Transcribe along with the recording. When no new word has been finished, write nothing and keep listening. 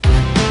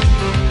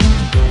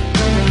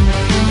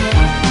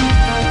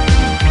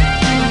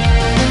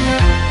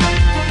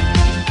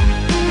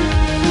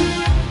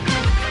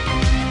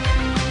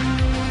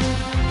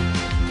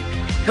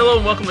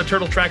welcome to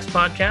Turtle Tracks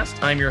Podcast.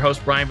 I'm your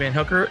host, Brian Van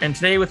Hooker, and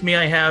today with me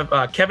I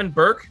have Kevin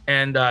Burke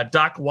and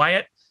Doc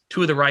Wyatt,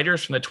 two of the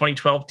writers from the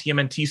 2012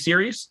 TMNT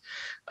series.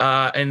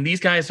 And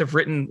these guys have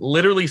written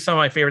literally some of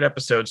my favorite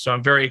episodes, so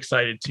I'm very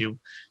excited to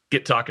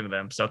get talking to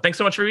them. So thanks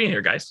so much for being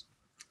here, guys.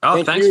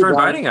 Oh, thanks for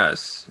inviting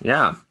us.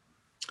 Yeah.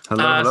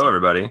 Hello,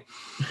 everybody.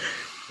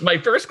 My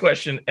first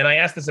question, and I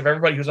asked this of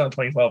everybody who's on the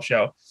 2012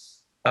 show,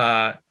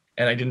 and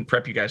I didn't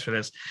prep you guys for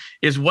this,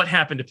 is what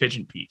happened to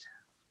Pigeon Pete?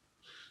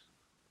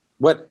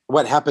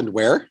 What happened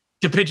where?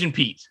 To Pigeon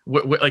Pete.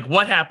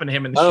 What happened to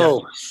him in the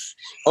show?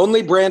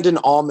 Only Brandon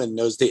Allman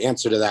knows the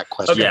answer to that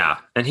question. Okay. Yeah,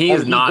 and he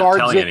is not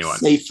telling anyone.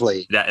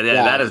 Safely. That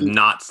has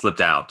not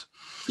slipped out.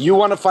 You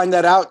want to find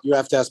that out? You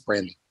have to ask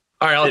Brandon.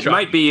 All right, It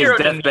might be his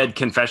deathbed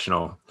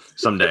confessional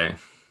someday.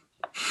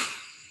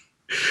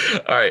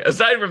 All right. With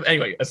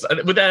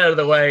that out of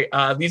the way,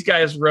 these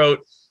guys wrote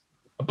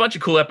a bunch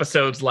of cool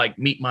episodes like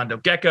Meet Mondo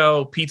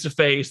Gecko, Pizza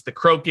Face, The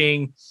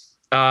Croaking.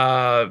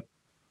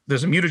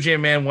 There's a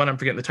Mutagen Man one. I'm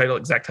forgetting the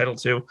exact title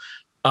too.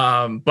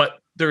 But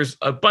there's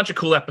a bunch of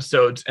cool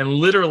episodes. And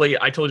literally,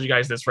 I told you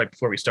guys this right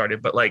before we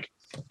started, but like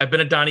I've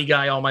been a Donnie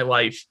guy all my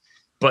life.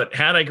 But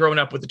had I grown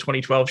up with the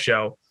 2012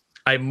 show,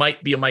 I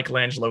might be a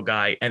Michelangelo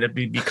guy. And it'd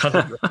be because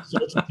of your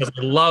episodes, because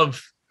I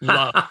love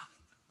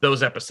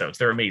those episodes.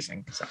 They're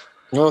amazing. So.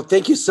 Well,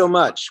 thank you so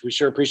much. We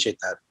sure appreciate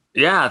that.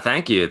 Yeah,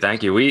 thank you.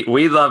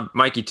 We love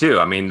Mikey too.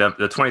 I mean, the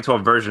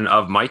 2012 version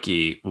of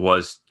Mikey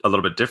was a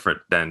little bit different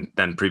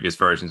than previous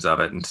versions of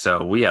it, and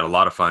so we had a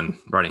lot of fun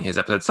running his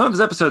episodes. Some of his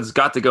episodes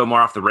got to go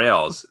more off the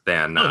rails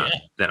than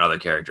other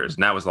characters,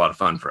 and that was a lot of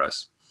fun for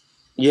us.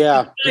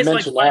 Yeah,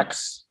 Dimension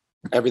X,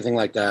 everything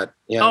like that.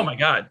 Yeah. Oh my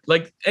God!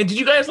 And did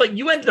you guys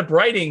you ended up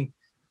writing?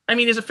 I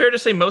mean, is it fair to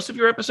say most of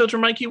your episodes were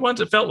Mikey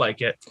ones? It felt like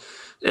it.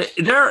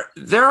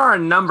 There are a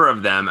number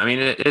of them. I mean,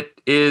 it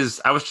is.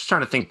 I was just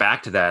trying to think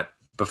back to that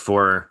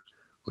before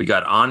we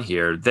got on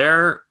here.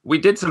 We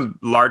did some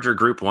larger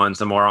group ones,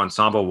 some more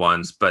ensemble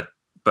ones, but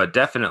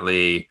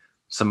definitely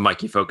some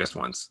Mikey focused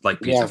ones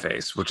like Pizza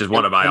Face, which is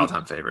one of my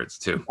all-time favorites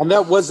too. And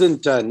that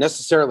wasn't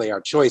necessarily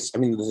our choice. I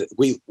mean,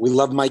 we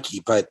love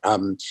Mikey, but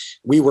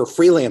we were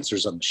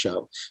freelancers on the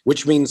show,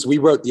 which means we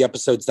wrote the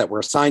episodes that were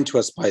assigned to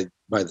us by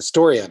the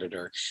story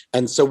editor.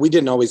 And so we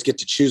didn't always get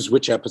to choose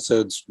which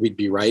episodes we'd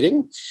be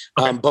writing.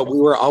 Okay. But we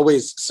were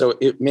always,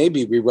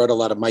 maybe we wrote a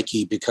lot of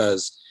Mikey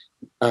because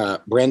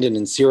Brandon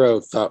and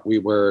Ciro thought we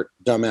were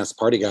dumbass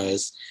party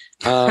guys.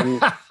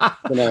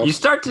 You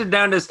start to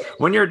notice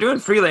when you're doing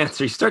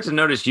freelancer, you start to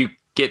notice you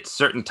get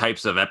certain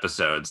types of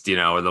episodes,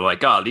 where they're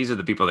like, oh, these are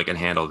the people that can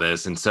handle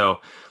this. And so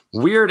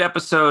weird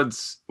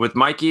episodes with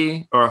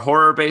Mikey or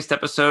horror-based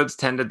episodes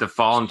tended to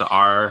fall into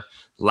our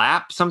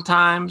lap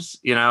sometimes.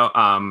 We've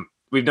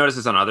noticed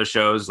this on other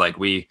shows. Like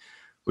we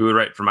would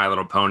write for My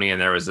Little Pony, and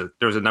there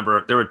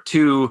were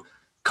two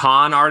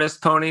con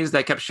artist ponies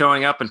that kept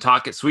showing up and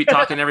sweet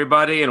talking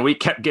everybody, and we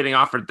kept getting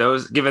offered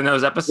given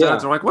those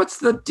episodes. We're like, what's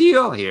the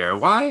deal here?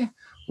 Why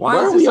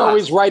are we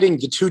always writing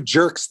the two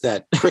jerks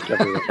that trick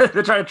everyone?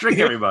 They're trying to trick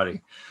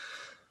everybody.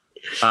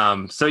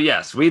 So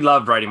yes, we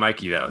loved writing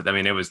Mikey though. I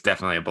mean, it was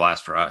definitely a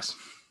blast for us.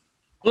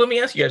 Well, let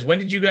me ask you guys, when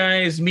did you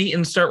guys meet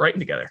and start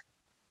writing together?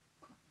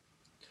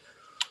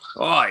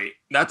 Oh,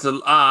 that's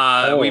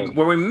where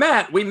we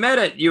met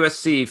at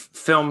USC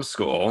Film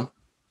School.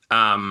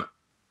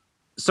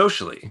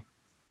 Socially,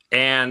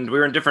 and we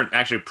were in different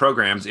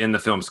programs in the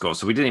film school,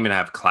 so we didn't even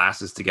have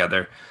classes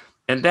together.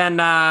 And then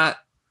and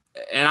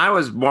I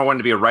was more wanting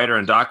to be a writer,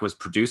 and Doc was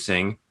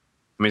producing.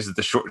 I mean, this is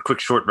the quick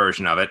short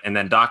version of it. And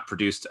then Doc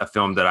produced a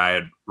film that I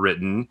had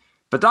written,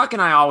 but Doc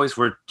and I always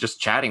were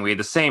just chatting. We had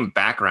the same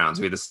backgrounds,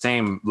 we had the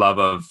same love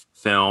of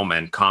film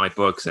and comic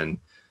books and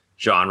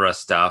genre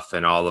stuff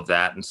and all of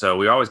that, and so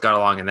we always got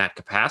along in that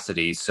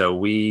capacity. So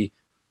we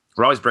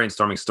were always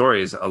brainstorming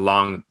stories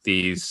along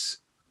these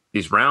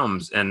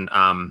realms. And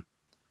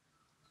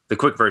the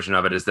quick version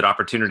of it is that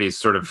opportunities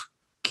sort of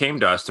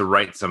came to us to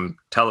write some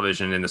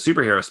television in the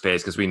superhero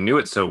space because we knew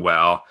it so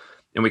well.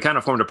 And we kind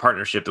of formed a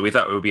partnership that we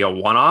thought would be a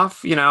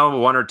one-off,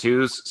 one or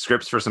two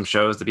scripts for some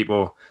shows that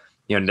people,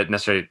 didn't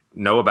necessarily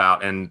know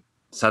about. And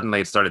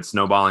suddenly it started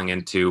snowballing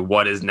into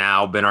what has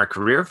now been our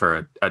career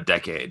for a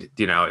decade.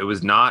 It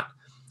was not,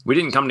 we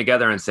didn't come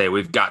together and say,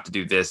 we've got to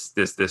do this,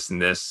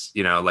 and this,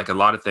 like a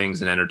lot of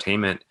things in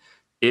entertainment.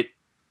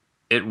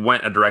 It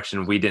went a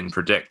direction we didn't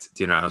predict,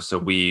 so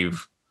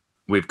we've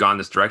gone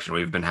this direction.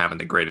 We've been having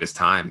the greatest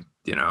time,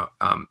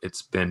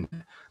 it's been,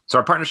 so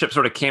our partnership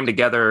sort of came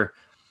together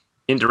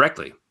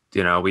indirectly.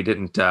 We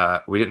didn't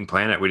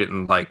plan it. We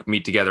didn't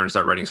meet together and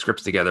start writing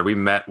scripts together. We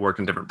met, worked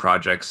on different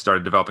projects,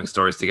 started developing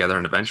stories together,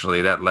 and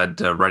eventually that led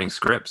to writing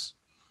scripts.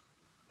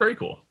 Very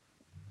cool.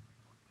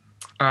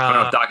 I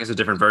don't know if Doc is a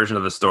different version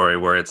of the story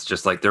where it's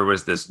just like there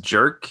was this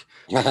jerk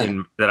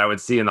that I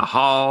would see in the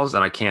halls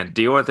and I can't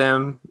deal with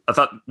him. I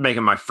thought making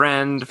him my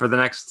friend for the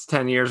next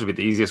 10 years would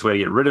be the easiest way to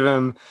get rid of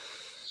him.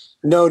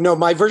 No,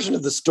 my version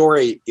of the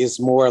story is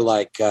more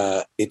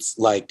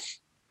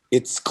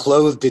it's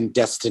clothed in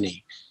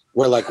destiny,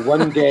 where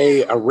one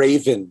day a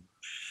raven,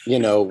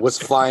 was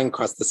flying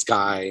across the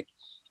sky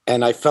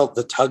and I felt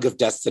the tug of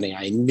destiny.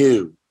 I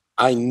knew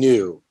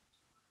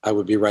I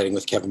would be writing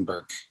with Kevin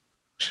Burke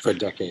for a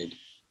decade.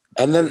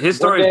 And then His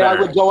one story's day I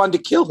better. would go on to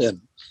kill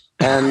him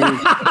and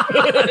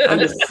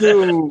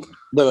assume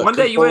the One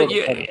day you control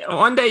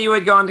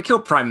would go on to kill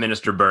Prime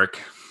Minister Burke.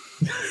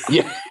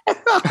 yeah.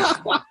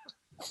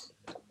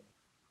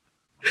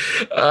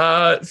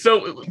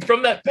 So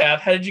from that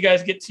path, how did you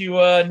guys get to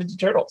Ninja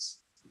Turtles?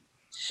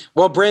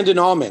 Well, Brandon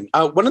Allman,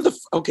 so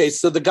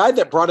the guy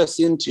that brought us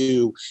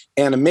into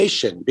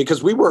animation,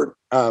 because we were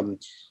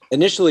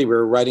initially we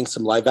were writing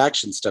some live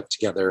action stuff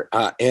together,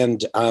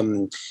 and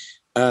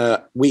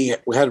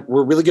we're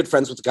really good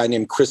friends with a guy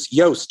named Chris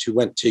Yost who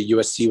went to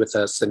USC with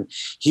us, and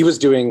he was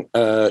doing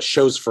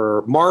shows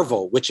for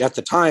Marvel, which at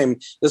the time,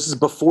 this is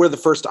before the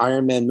first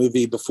Iron Man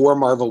movie, before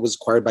Marvel was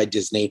acquired by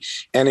Disney,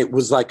 and it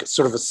was like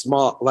sort of a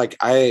small, like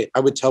I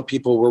would tell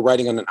people we're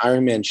writing on an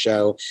Iron Man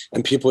show,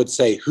 and people would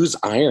say, "Who's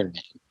Iron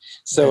Man?"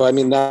 So I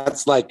mean,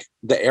 that's like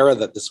the era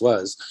that this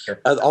was. Sure.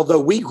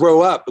 Although we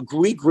both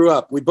grew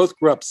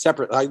up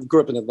separate. I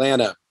grew up in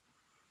Atlanta.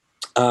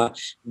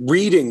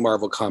 Reading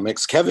Marvel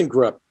comics. Kevin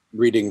grew up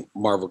reading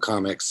Marvel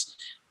comics,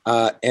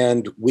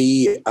 and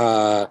we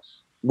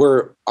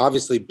were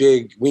obviously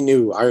big. We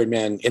knew Iron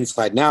Man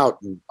inside and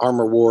out, and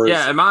Armor Wars.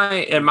 Yeah, and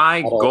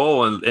my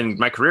goal in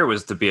my career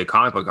was to be a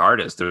comic book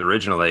artist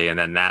originally, and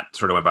then that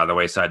sort of went by the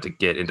wayside to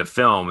get into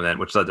film, and then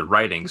which led to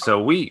writing.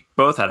 So we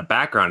both had a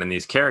background in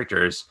these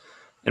characters,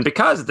 and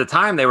because at the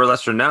time they were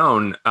lesser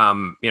known,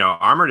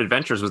 Armored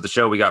Adventures was the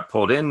show we got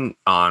pulled in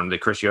on that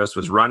Chris Yost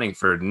was running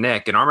for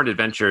Nick, and Armored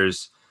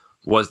Adventures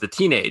was the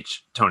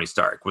teenage Tony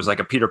Stark, was like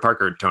a Peter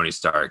Parker Tony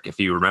Stark, if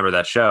you remember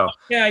that show.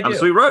 Yeah, I do.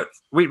 So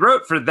we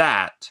wrote for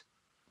that,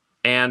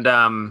 and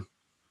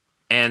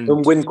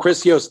when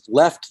Chris Yost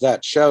left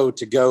that show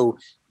to go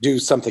do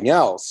something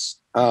else,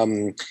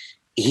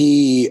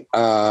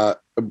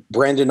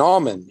 Brandon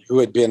Allman, who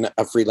had been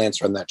a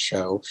freelancer on that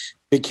show,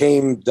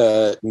 became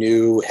the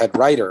new head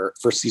writer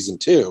for season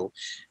 2.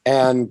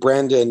 And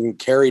Brandon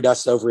carried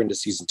us over into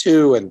season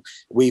 2, and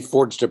we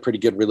forged a pretty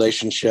good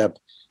relationship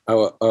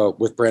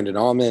with Brandon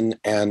Allman.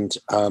 And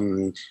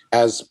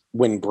as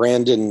when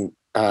Brandon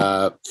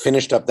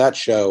finished up that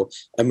show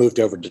and moved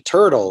over to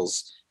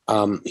Turtles,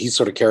 he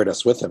sort of carried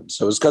us with him.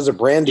 So it was because of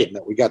Brandon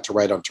that we got to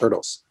write on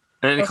Turtles.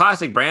 And in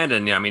classic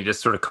Brandon,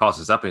 just sort of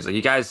calls us up and he's like,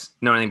 "You guys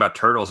know anything about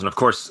Turtles?" And of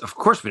course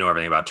we know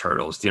everything about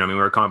Turtles. We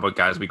were comic book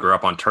guys. We grew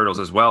up on Turtles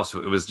as well. So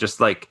it was just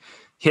like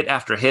hit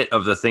after hit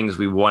of the things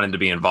we wanted to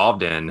be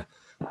involved in.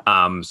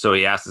 So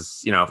he asked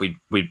us, if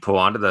we'd pull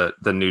onto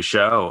the new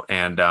show.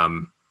 And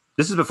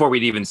this is before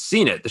we'd even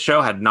seen it. The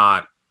show had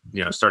not,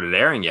 started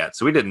airing yet.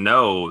 So we didn't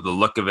know the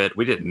look of it.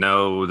 We didn't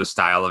know the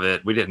style of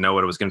it. We didn't know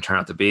what it was going to turn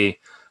out to be.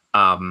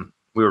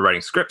 We were writing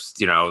scripts,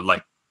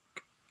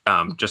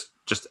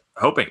 just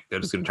hoping that it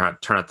was going to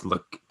turn out to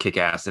look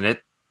kick-ass, and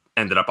it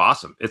ended up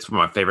awesome. It's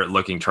one of my favorite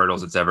looking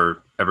Turtles that's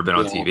ever been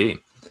on TV.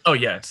 Oh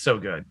yeah, it's so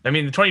good. I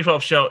mean, the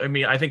 2012 show,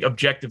 I think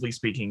objectively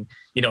speaking,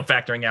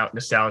 factoring out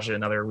nostalgia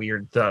and other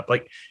weird stuff,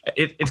 like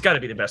it's got to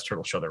be the best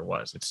Turtle show there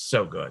was. It's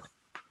so good.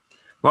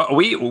 Well,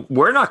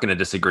 we're not going to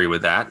disagree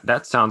with that.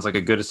 That sounds like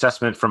a good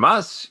assessment from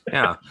us.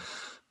 Yeah.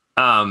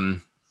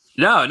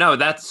 No,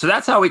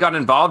 that's how we got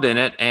involved in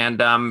it, and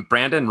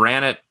Brandon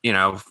ran it,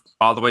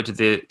 all the way to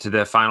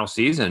the final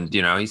season.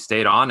 He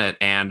stayed on it,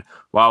 and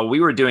while we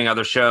were doing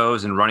other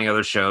shows and running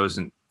other shows,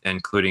 and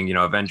including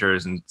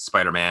Avengers and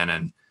Spider-Man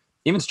and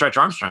even Stretch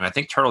Armstrong, I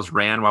think Turtles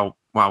ran while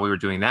we were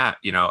doing that.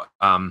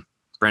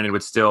 Brandon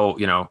would still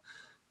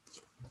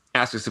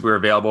ask us if we were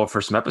available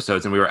for some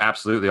episodes, and we were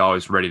absolutely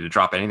always ready to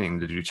drop anything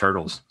to do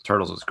Turtles.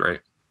 Turtles was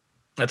great.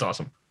 That's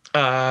awesome.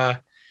 I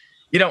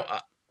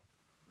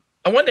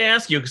wanted to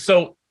ask you,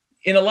 so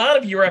in a lot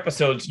of your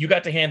episodes, you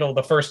got to handle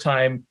the first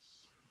time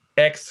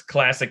X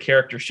classic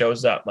character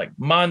shows up, like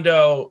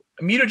Mondo.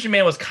 Mutagen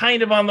Man was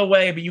kind of on the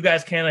way, but you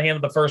guys kind of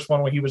handled the first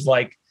one where he was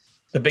like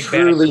the big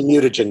truly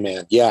Mutagen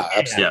Man. Yeah,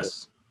 absolutely.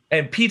 Yes.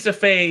 And Pizza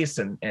Face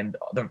and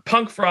the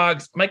Punk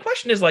Frogs. My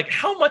question is, like,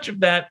 how much of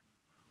that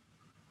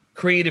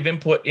creative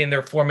input in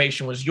their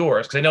formation was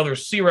yours? Because I know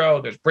there's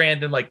Zero, there's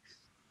Brandon. Like,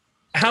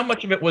 how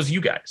much of it was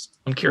you guys?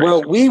 I'm curious.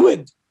 Well, we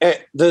would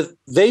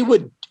they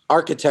would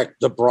architect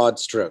the broad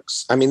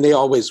strokes. I mean, they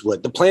always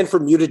would. The plan for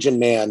Mutagen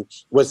Man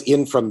was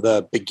in from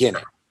the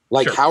beginning.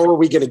 Like, Sure. How are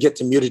we going to get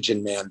to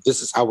Mutagen Man?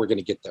 This is how we're going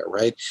to get there,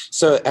 right?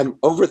 So, and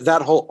over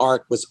that whole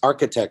arc was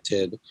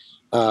architected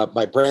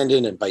by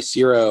Brandon and by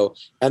Zero.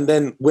 And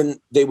then when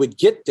they would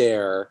get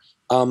there,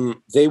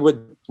 they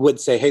would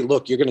say, "Hey,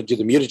 look, you're going to do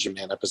the Mutagen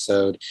Man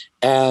episode,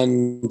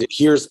 and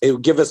it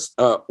would give us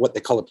what they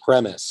call a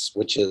premise,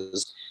 which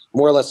is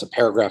more or less a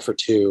paragraph or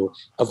two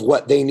of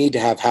what they need to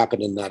have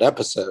happen in that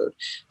episode.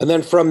 And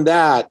then from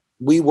that,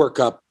 we work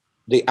up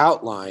the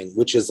outline,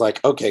 which is like,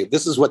 okay,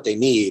 this is what they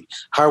need.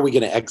 How are we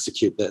going to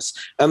execute this?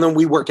 And then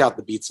we work out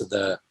the beats of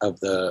the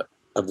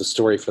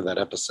story for that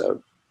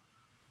episode.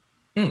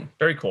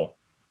 Very cool.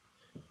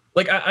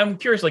 Like, I'm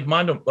curious, like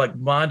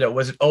Mondo,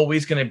 was it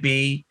always going to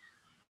be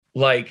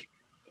like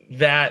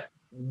that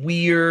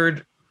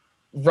weird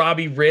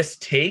Robbie Riss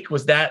take?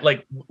 Was that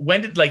like,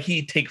 when did like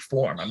he take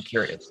form? I'm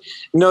curious.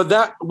 No,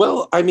 that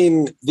well, I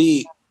mean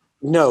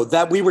no,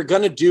 that we were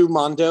going to do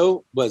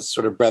Mondo was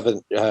sort of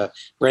Brandon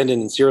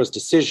and Ciro's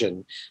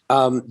decision.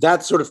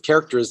 That sort of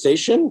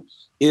characterization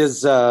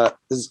is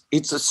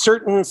it's a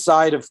certain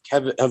side of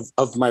Kevin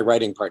of my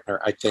writing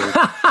partner, I think,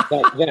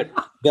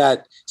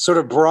 that sort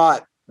of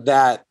brought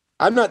that.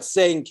 I'm not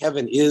saying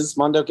Kevin is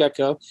Mondo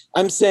Gecko.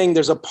 I'm saying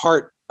there's a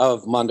part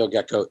of Mondo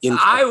Gecko in.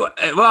 I'm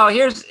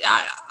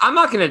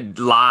not going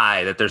to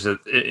lie that there's an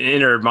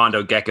inner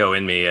Mondo Gecko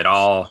in me at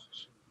all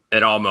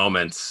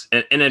moments.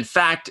 And in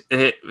fact,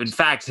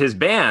 his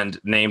band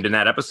named in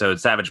that episode,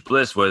 Savage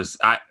Bliss,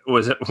 I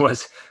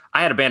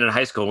had a band in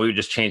high school. And we would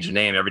just change the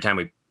name every time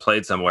we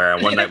played somewhere.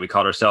 And one night we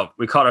called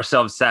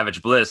ourselves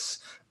Savage Bliss.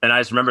 And I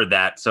just remembered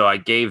that. So I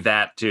gave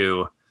that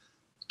to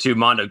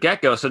Mondo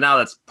Gecko. So now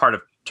that's part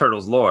of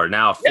Turtles lore.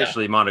 Now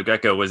officially Mondo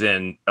Gecko was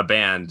in a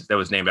band that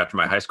was named after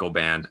my high school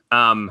band.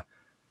 Mondo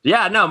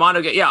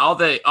Gecko, all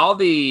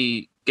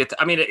the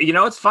I mean,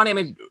 it's funny. I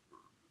mean,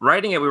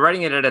 we're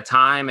writing it at a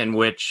time in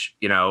which,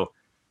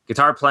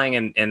 guitar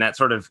playing and that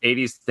sort of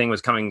 80s thing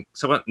was coming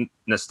somewhat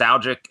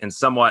nostalgic and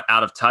somewhat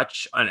out of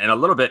touch, and a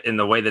little bit in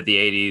the way that the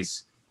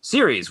 80s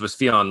series was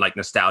feeling like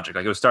nostalgic.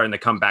 Like it was starting to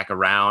come back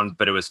around,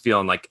 but it was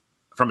feeling like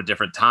from a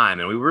different time.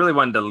 And we really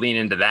wanted to lean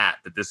into that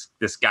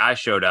this guy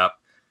showed up.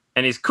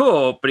 And he's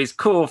cool, but he's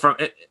cool from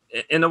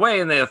in the way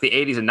in the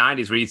 80s and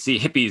 90s where you'd see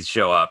hippies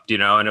show up,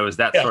 and it was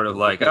that sort of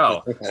like,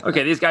 oh,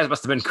 okay, these guys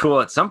must have been cool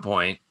at some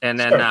point. And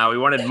then we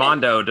wanted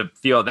Mondo to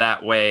feel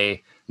that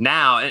way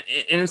now. And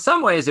in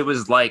some ways, it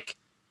was like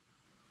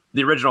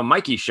the original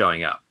Mikey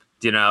showing up,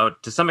 to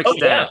some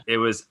extent. It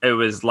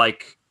was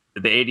like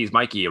the 80s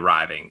Mikey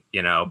arriving,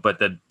 but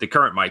the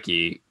current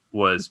Mikey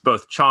was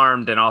both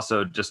charmed and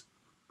also just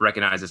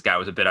recognize this guy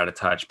was a bit out of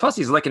touch. Plus,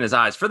 he's licking his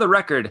eyes. For the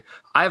record,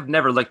 I've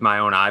never licked my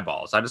own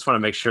eyeballs. I just want to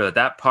make sure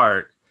that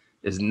part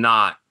is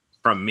not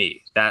from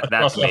me. That's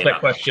made that up.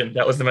 Question.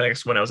 That was the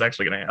next one I was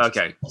actually going to ask.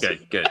 Okay,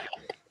 good.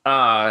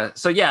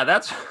 So yeah,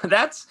 that's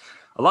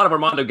a lot of where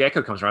Mondo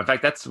Gecko comes from. In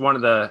fact, that's one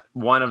of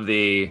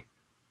the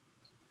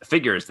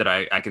figures that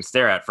I can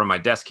stare at from my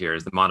desk here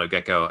is the Mondo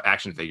Gecko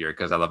action figure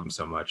because I love him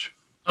so much.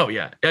 Oh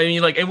yeah, I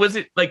mean, like, and was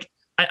it like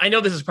I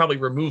know this is probably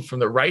removed from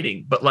the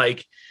writing, but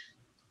like,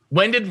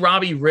 when did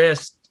Robbie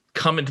Riss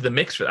come into the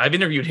mix for that? I've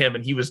interviewed him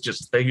and he was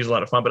a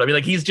lot of fun, but I mean,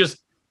 like, he's just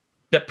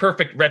that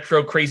perfect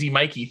retro crazy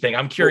Mikey thing.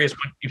 I'm curious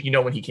if you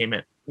know when he came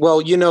in.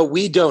 Well,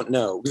 we don't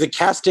know. The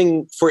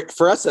casting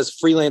for us as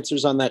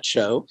freelancers on that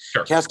show,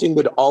 casting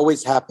would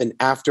always happen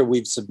after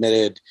we've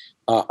submitted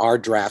our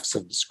drafts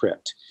of the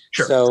script.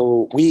 Sure.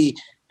 So we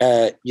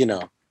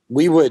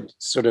would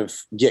sort of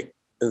get,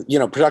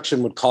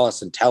 production would call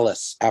us and tell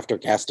us after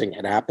casting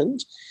had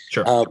happened.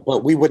 Sure.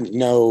 But we wouldn't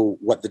know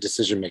what the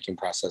decision-making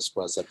process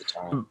was at the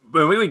time.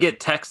 When we would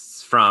get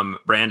texts from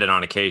Brandon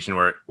on occasion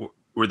where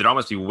there'd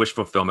almost be wish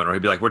fulfillment, or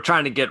he'd be like, we're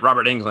trying to get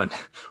Robert Englund.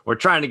 We're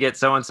trying to get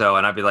so-and-so.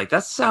 And I'd be like,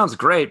 that sounds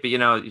great, but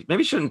maybe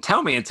you shouldn't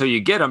tell me until you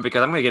get them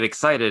because I'm going to get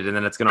excited and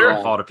then it's going to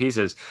all fall to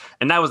pieces.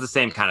 And that was the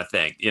same kind of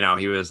thing.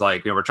 He was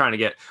like, we're trying to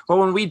get,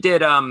 when we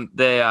did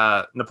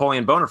the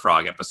Napoleon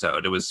Bonafrog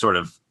episode, it was sort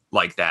of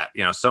like that,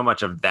 so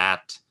much of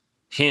that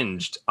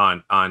hinged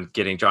on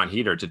getting John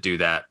Heder to do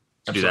that,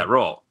 do that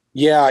role.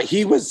 Yeah,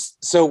 he was.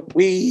 So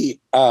we,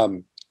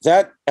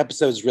 that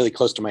episode is really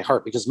close to my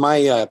heart because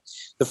the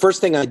first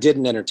thing I did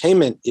in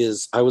entertainment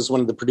is I was one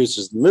of the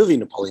producers of the movie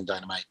Napoleon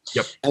Dynamite.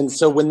 Yep. And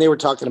so when they were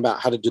talking about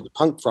how to do the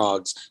punk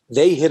frogs,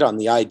 they hit on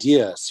the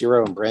idea,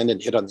 Ciro and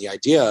Brandon hit on the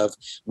idea of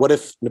what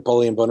if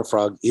Napoleon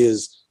Bonafrog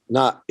is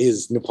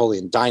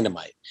Napoleon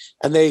Dynamite?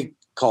 And they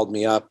called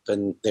me up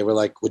and they were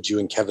like, would you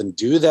and Kevin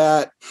do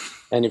that?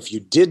 And if you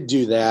did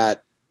do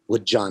that,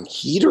 would John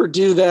Heder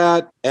do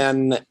that?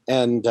 And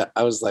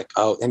I was like,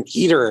 oh, and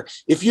Heder,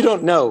 if you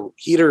don't know,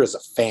 Heder is a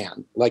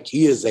fan. Like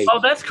he is a. Oh,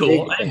 that's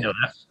cool. I didn't know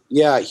that.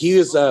 Yeah, he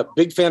is a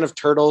big fan of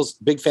Turtles,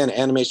 big fan of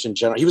animation in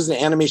general. He was an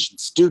animation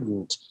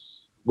student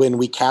when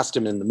we cast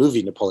him in the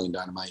movie Napoleon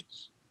Dynamite.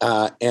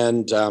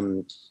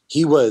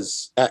 He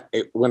was, I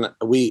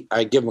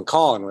give him a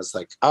call and was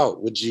like, oh,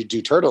 would you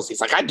do Turtles?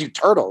 He's like, I do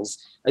Turtles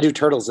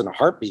in a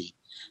heartbeat.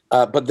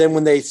 But then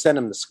when they sent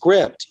him the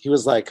script, he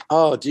was like,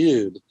 oh,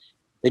 dude,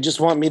 they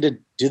just want me to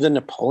do the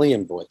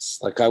Napoleon voice.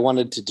 Like I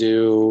wanted to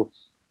do,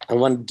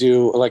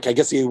 like, I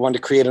guess he wanted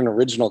to create an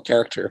original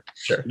character.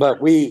 Sure.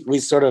 But we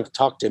sort of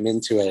talked him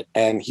into it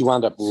and he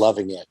wound up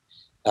loving it.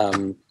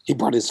 He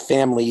brought his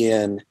family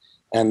in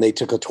and they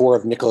took a tour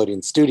of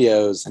Nickelodeon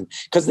Studios, and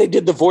because they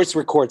did the voice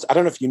records. I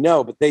don't know if you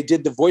know, but they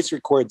did the voice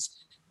records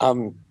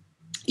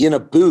in a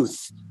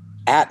booth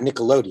at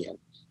Nickelodeon.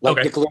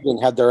 Like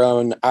Nickelodeon had their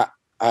own, I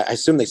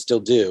assume they still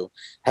do,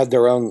 had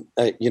their own,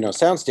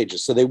 sound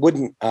stages. So they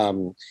wouldn't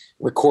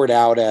record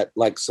out at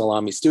like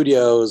Salami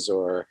Studios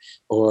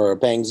or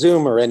Bang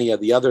Zoom or any of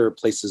the other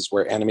places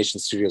where animation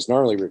studios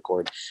normally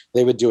record.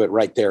 They would do it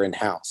right there in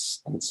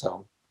house. And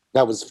so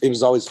it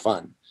was always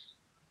fun.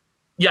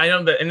 Yeah, I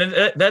know that. And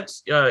then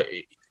that's,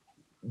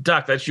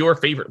 Doc, that's your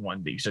favorite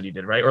one that you said you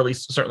did, right? Or at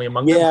least certainly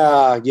among them.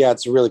 Yeah,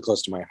 it's really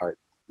close to my heart.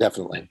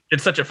 definitely.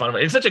 It's such a fun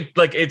one. It's such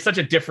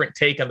a different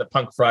take on the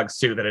punk frogs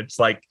too, that it's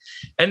like,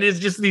 and it's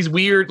just these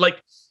weird,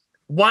 like,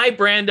 why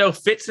Brando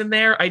fits in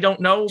there, I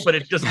don't know, but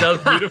it just does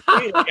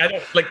beautifully. Like, I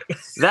don't like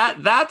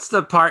that's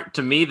the part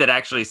to me that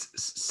actually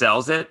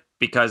sells it,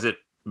 because it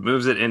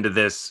moves it into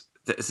this.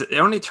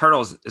 Only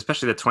Turtles,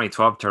 especially the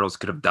 2012 Turtles,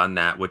 could have done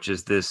that, which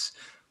is this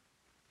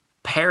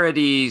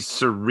parody,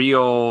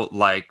 surreal,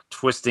 like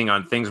twisting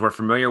on things we're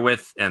familiar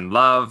with and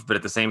love, but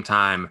at the same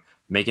time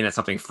making it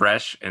something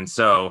fresh. And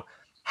so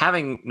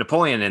having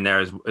Napoleon in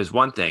there is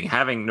one thing.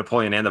 Having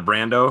Napoleon and the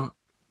Brando,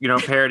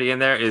 parody in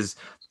there is,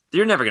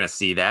 you're never going to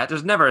see that.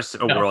 There's never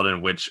a world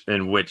in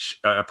which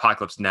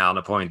Apocalypse Now,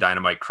 Napoleon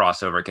Dynamite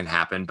crossover can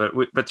happen.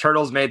 But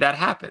Turtles made that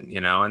happen,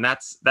 and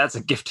that's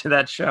a gift to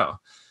that show.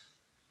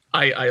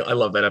 I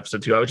love that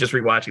episode too. I was just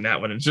rewatching that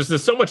one. And it's just,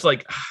 there's so much,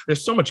 like,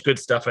 there's so much good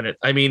stuff in it.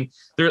 I mean,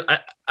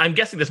 I'm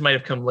guessing this might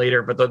have come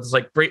later, but there's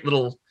like great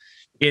little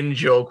in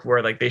joke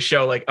where like they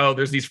show like, oh,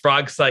 there's these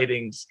frog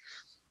sightings,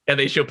 and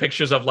they show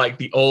pictures of like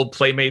the old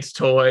Playmates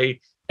toy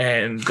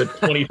and the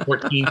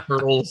 2014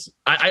 Turtles.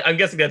 I'm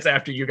guessing that's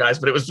after you guys,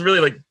 but it was really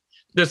like,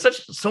 there's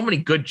so many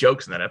good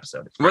jokes in that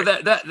episode. Well,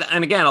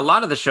 and again, a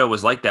lot of the show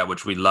was like that,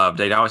 which we loved.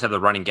 They'd always have the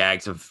running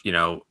gags of,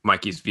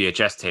 Mikey's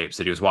VHS tapes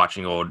that he was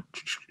watching old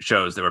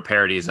shows that were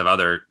parodies of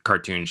other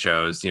cartoon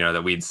shows,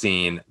 that we'd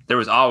seen. There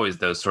was always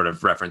those sort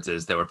of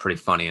references that were pretty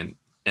funny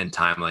and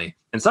timely.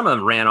 And some of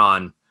them ran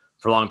on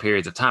for long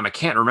periods of time. I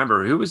can't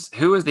remember who was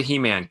the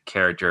He-Man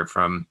character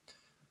from.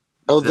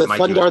 Oh, the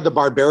Thundar the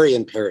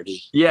Barbarian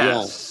parody.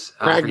 Yes.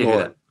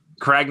 Yeah.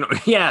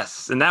 Kragnor,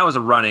 yes. And that was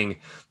a running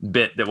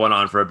bit that went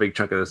on for a big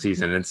chunk of the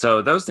season. And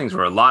so those things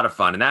were a lot of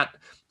fun. And that,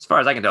 as far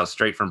as I can tell,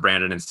 straight from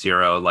Brandon and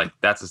Ciro, like,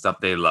 that's the stuff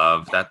they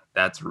love.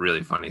 That's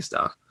really funny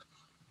stuff.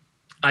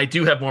 I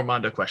do have more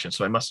Mondo questions,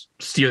 so I must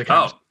steer the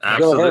conversation. Oh,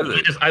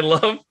 absolutely.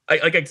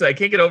 Like I said, I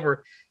can't get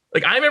over,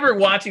 like, I remember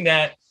watching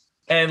that,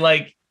 and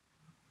like,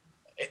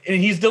 and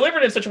he's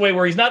delivered in such a way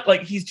where he's not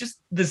like, he's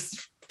just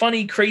this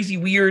funny, crazy,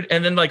 weird,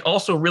 and then like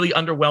also really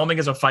underwhelming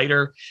as a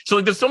fighter. So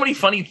like, there's so many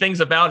funny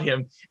things about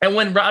him. And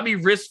when Robbie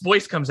Rist's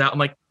voice comes out, I'm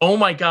like, oh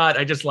my God,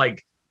 I just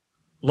like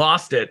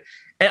lost it.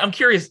 And I'm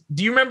curious,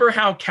 do you remember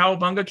how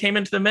Cowabunga came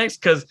into the mix?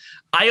 Because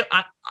I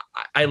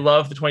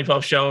love the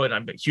 2012 show, and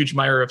I'm a huge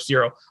admirer of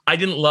Ciro. I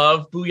didn't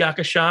love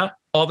Booyaka Shah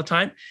all the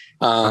time.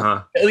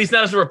 At least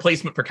not as a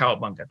replacement for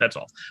Cowabunga. That's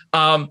all.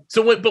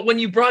 But when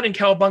you brought in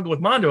Cowabunga with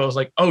Mondo, I was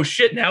like, oh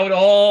shit, now it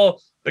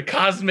all, the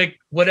cosmic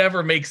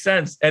whatever makes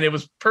sense, and it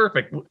was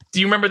perfect. Do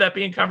you remember that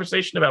being a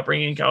conversation about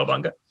bringing in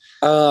Cowabunga?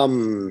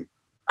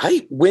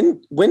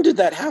 When did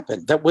that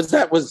happen?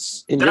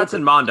 That's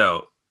in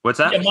Mondo. What's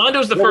that? Yeah,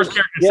 Mondo's the first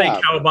character to say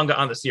Cowabunga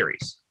on the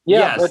series.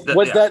 Yeah, yes,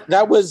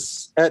 that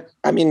was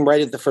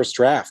right at the first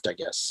draft, I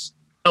guess.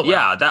 Oh,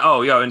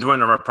 wow. And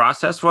when our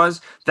process was,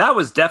 that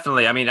was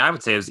definitely, I mean, I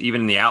would say it was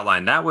even in the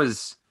outline. That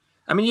was,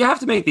 I mean, you have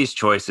to make these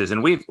choices,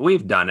 and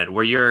we've done it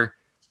where you're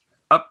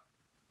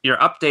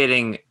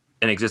updating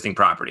an existing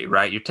property,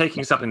 right? You're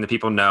taking something that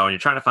people know and you're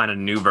trying to find a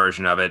new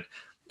version of it,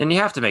 and you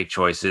have to make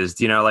choices.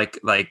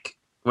 Like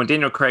when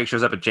Daniel Craig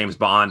shows up at James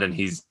Bond and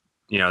he's,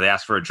 they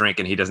ask for a drink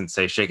and he doesn't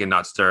say shaken,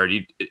 not stirred.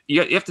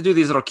 You have to do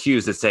these little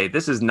cues that say,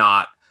 this is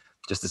not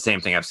just the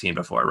same thing I've seen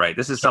before, right?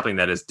 This is something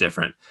that is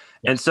different.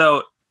 And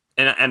so,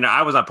 and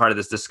I was not part of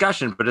this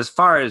discussion, but as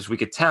far as we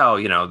could tell,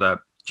 the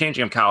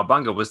changing of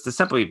Cowabunga was to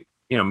simply,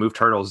 move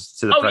Turtles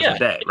to the present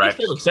day, right?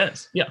 It makes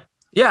sense. Yeah.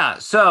 Yeah.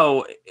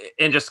 So,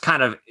 and just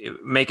kind of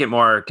make it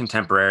more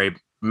contemporary,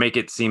 make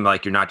it seem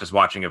like you're not just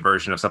watching a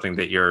version of something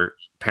that your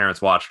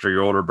parents watched or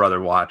your older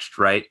brother watched,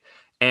 right?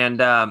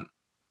 And,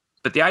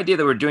 but the idea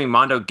that we're doing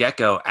Mondo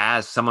Gecko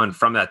as someone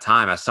from that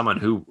time, as someone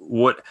who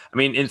would, I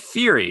mean, in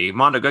theory,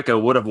 Mondo Gecko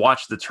would have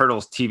watched the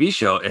Turtles TV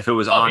show if it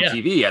was on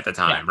TV at the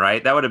time,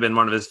 right? That would have been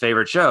one of his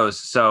favorite shows.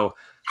 So,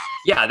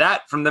 yeah,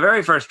 that from the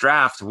very first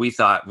draft, we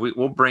thought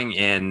we'll bring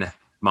in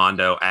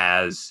Mondo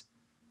as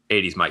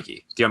 80s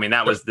Mikey. Do you know what I mean?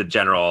 That was the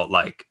general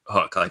like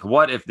hook. Like,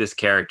 what if this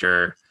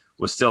character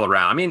was still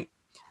around? I mean,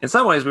 in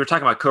some ways, we were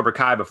talking about Cobra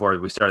Kai before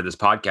we started this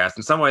podcast.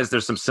 In some ways,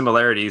 there's some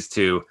similarities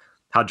to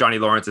how Johnny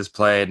Lawrence is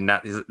played, and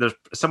that there's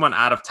someone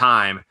out of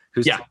time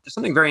who's there's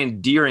something very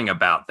endearing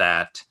about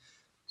that.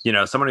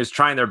 Someone who's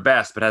trying their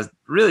best, but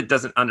really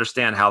doesn't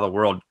understand how the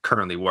world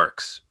currently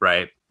works,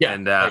 right? Yeah.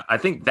 And I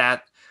think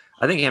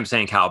him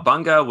saying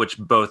Cowabunga, which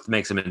both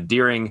makes him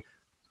endearing,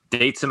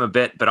 dates him a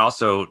bit, but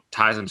also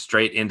ties him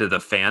straight into the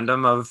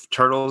fandom of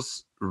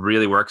Turtles,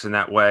 really works in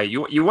that way.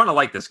 You want to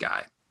like this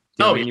guy.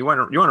 You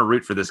want to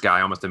root for this guy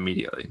almost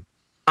immediately.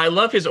 I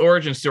love his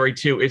origin story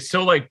too. It's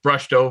so like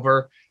brushed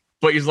over.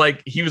 But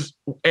he was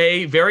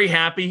very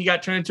happy he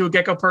got turned into a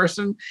gecko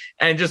person,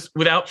 and just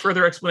without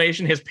further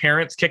explanation, his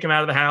parents kick him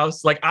out of the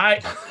house. Like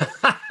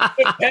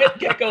that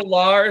gecko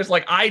Lars,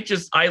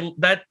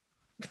 that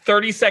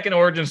 30-second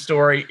origin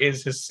story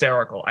is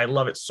hysterical. I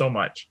love it so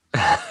much.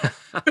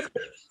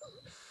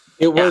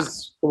 It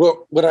was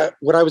what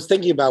I was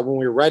thinking about when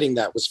we were writing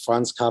that was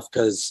Franz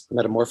Kafka's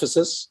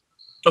Metamorphosis.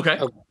 Okay.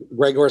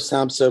 Gregor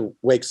Samsa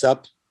wakes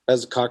up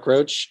as a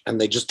cockroach, and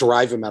they just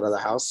drive him out of the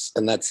house,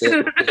 and that's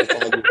it.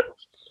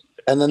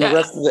 And then the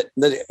rest of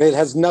it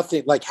has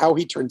nothing, like how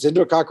he turns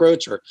into a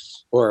cockroach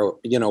or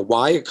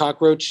why a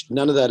cockroach.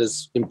 None of that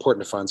is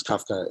important to Franz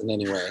Kafka in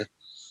any way.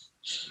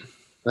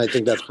 And I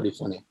think that's pretty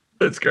funny.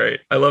 That's great.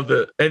 I love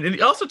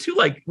and also too,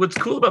 like what's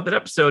cool about that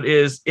episode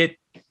is it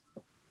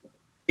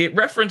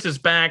references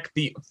back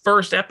the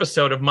first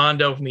episode of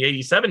Mondo from the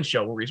 87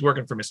 show where he's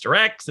working for Mr.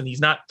 X and he's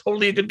not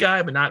totally a good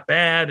guy, but not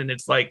bad. And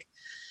it's like,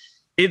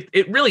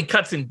 it really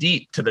cuts in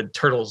deep to the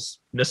Turtles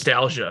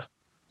nostalgia,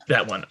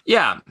 that one.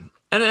 Yeah.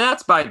 And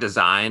that's by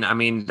design. I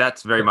mean,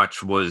 that's very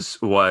much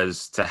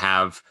was to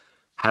have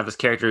this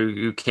character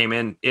who came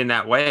in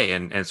that way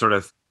and sort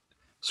of.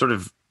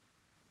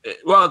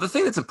 Well, the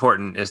thing that's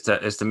important is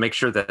to make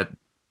sure that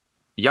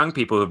young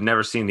people who've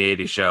never seen the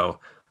 80s show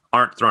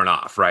aren't thrown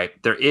off, right?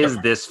 There is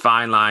this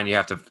fine line you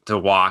have to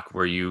walk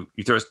where you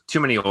throw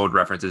too many old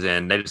references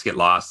in, they just get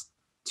lost,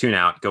 tune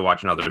out, go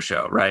watch another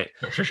show, right?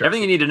 Sure.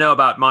 Everything you need to know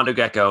about Mondo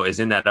Gecko is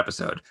in that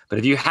episode. But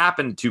if you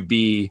happen to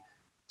be,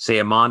 say,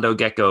 a Mondo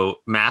Gecko,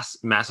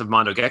 massive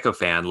Mondo Gecko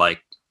fan,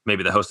 like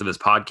maybe the host of this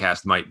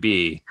podcast might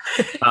be,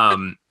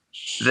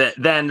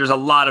 then there's a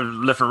lot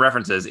of different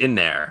references in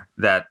there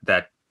that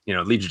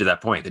lead you to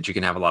that point that you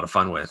can have a lot of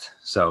fun with.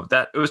 So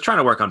that it was trying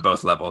to work on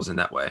both levels in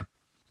that way.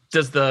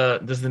 Does the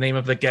name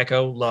of the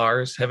gecko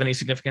Lars have any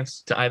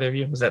significance to either of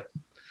you? Was that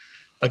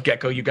a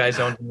gecko you guys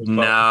owned?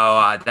 No,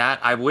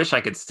 I wish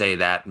I could say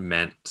that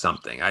meant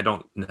something. I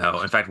don't know.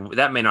 In fact,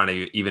 that may not have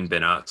even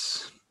been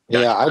us.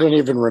 Yeah, I don't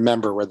even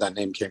remember where that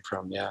name came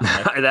from. Yeah.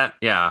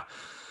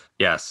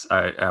 Yes.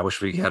 I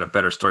wish we had a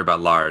better story about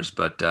Lars,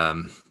 but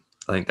I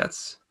think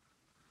that's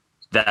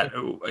that.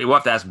 We'll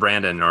have to ask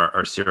Brandon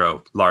or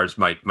Ciro. Lars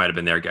might have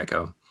been their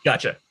gecko.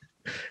 Gotcha.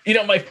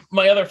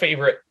 My other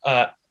favorite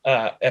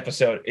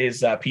episode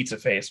is Pizza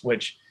Face,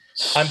 which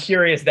I'm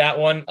curious that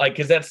one, like,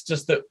 because that's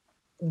just the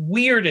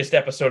weirdest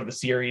episode of the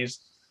series.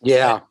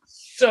 Yeah.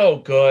 So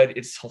good.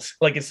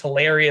 It's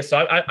hilarious. So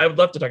I would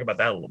love to talk about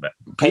that a little bit.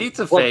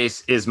 Pizza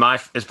Face is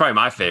probably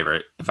my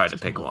favorite if I had to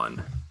pick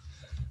one.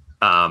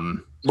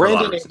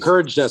 Brandon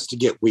encouraged us to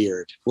get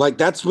weird. Like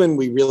that's when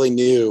we really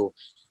knew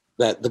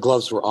that the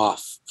gloves were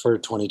off for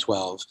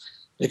 2012,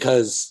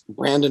 because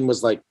Brandon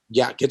was like,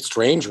 yeah, get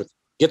strange with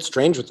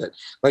it.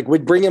 Like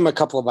we'd bring him a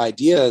couple of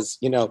ideas,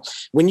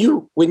 when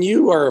you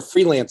are a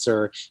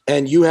freelancer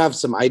and you have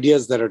some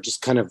ideas that are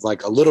just kind of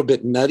like a little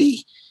bit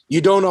nutty, you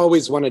don't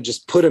always want to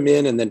just put them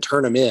in and then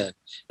turn them in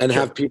and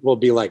have people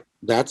be like,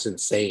 that's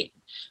insane.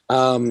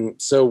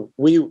 So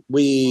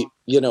we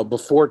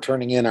before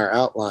turning in our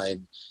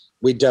outline,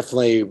 we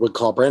definitely would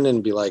call Brandon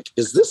and be like,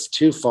 is this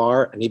too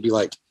far? And he'd be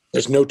like,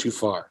 there's no too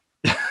far.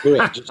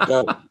 Do it, just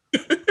go.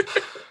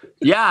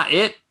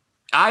 Yeah,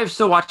 I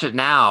still watch it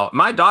now.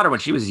 My daughter, when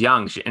she was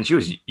young, she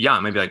was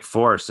young, maybe like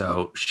 4 or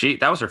so,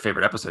 that was her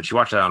favorite episode. She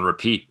watched that on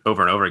repeat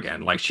over and over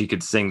again. Like she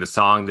could sing the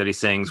song that he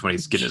sings when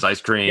he's getting his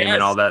ice cream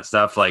and all that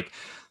stuff. Like,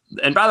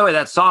 and by the way,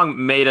 that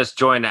song made us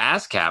join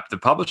ASCAP, the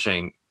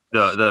publishing,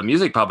 the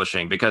music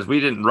publishing, because we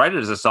didn't write it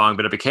as a song,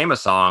 but it became a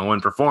song when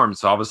performed.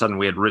 So all of a sudden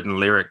we had written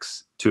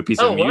lyrics to a piece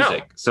of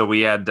music. Wow. So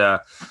we had,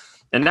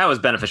 and that was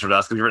beneficial to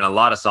us because we've written a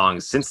lot of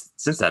songs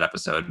since that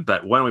episode.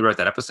 But when we wrote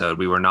that episode,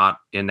 we were not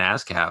in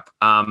ASCAP.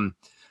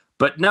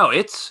 But no,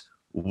 it's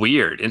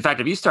weird. In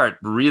fact, if you start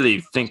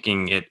really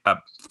thinking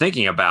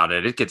about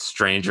it, it gets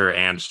stranger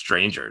and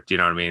stranger. Do you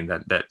know what I mean?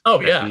 That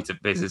Pizza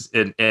Faces,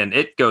 and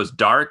it goes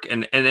dark.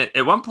 And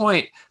at one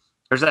point,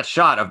 there's that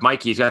shot of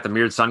Mikey. He's got the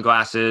mirrored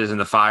sunglasses and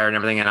the fire and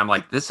everything. And I'm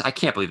like, I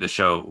can't believe the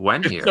show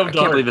went here. I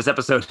can't believe this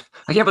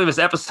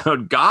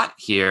episode got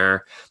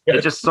here. Yeah.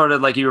 It just sort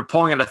of like you were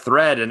pulling at a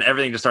thread and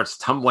everything just starts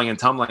tumbling.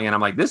 And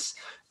I'm like, this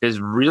is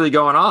really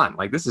going on.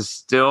 Like this is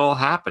still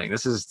happening.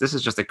 This is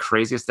just the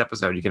craziest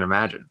episode you can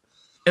imagine.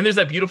 And there's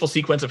that beautiful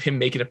sequence of him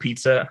making a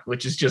pizza,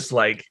 which is just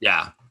like,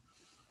 yeah.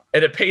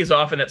 And it pays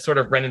off in that sort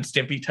of Ren and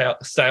Stimpy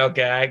style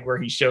gag where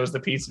he shows the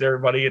pizza to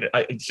everybody. And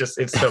it's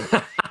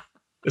so,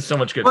 it's so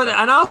much good. Well,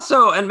 and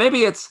also, and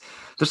maybe there's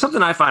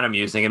something I find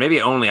amusing, and maybe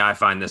only I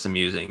find this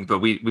amusing, but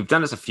we've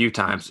done this a few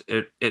times.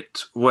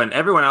 It when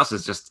everyone else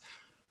is just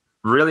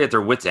really at their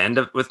wits' end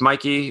with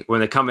Mikey, when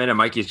they come in and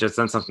Mikey's just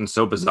done something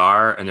so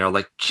bizarre and they're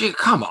like, gee,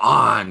 come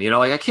on,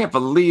 like I can't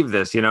believe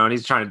this, and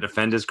he's trying to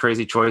defend his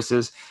crazy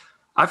choices.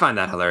 I find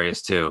that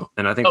hilarious too.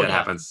 And I think that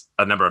happens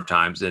a number of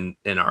times in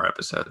our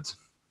episodes.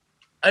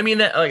 I mean,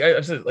 that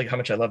I said like how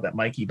much I love that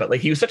Mikey, but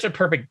like he was such a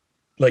perfect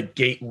like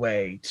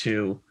gateway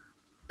to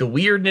the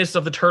weirdness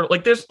of the turtle.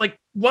 Like there's like,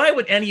 why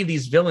would any of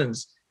these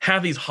villains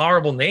have these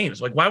horrible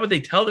names? Like, why would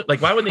they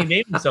why would they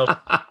name themselves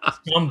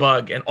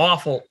scumbag and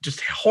awful,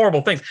 just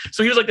horrible things?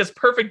 So he was like this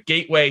perfect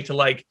gateway to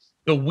like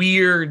the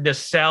weird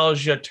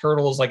nostalgia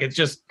turtles. Like it's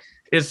just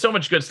is so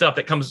much good stuff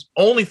that comes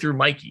only through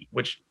Mikey,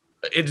 which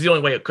is the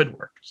only way it could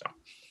work. So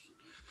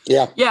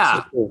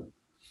yeah,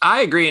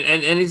 I agree.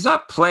 And he's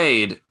not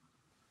played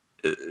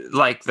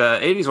like the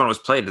 80s one was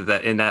played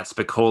in that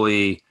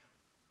Spicoli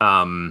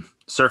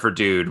surfer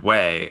dude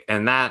way,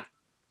 and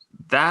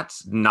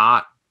that's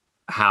not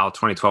how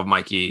 2012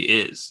 Mikey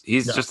is.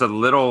 He's just a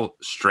little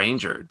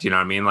stranger. Do you know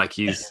what I mean? Like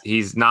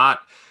he's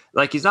not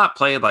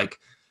played like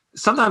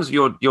sometimes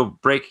you'll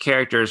break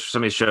characters for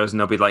some of these shows and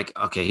they'll be like,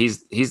 okay,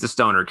 he's the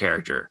stoner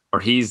character, or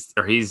he's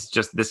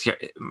just this.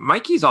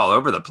 Mikey's all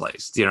over the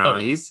place, you know.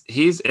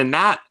 He's in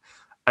that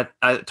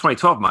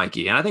 2012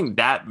 Mikey, and I think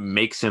that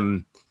makes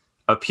him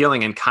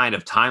appealing and kind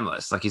of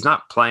timeless. Like, he's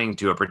not playing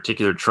to a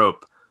particular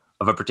trope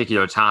of a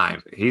particular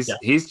time. He's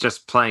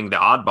just playing the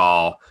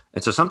oddball,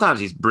 and so sometimes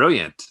he's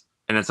brilliant,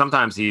 and then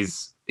sometimes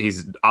he's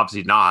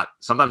obviously not.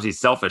 Sometimes he's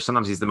selfish.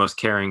 Sometimes he's the most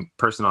caring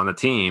person on the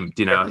team.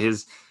 You know,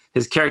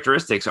 his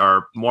characteristics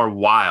are more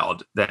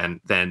wild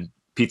than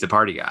Pizza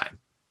Party Guy,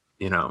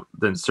 you know,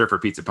 than Surfer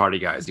Pizza Party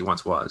Guy as he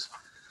once was.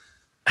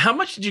 How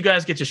much did you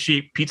guys get to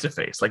shape Pizza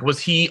Face? Like, was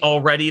he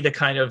already the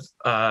kind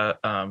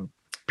of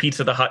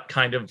Pizza the Hut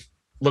kind of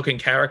looking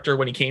character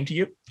when he came to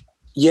you?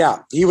 Yeah,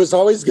 he was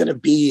always going to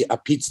be a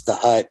Pizza the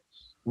Hut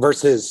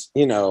versus,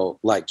 you know,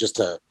 like just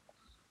a,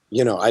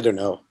 you know, I don't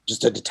know,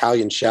 just an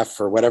Italian chef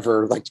or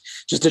whatever, like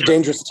just a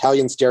dangerous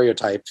Italian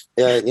stereotype,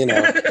 you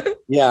know.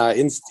 Yeah,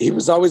 he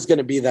was always going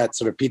to be that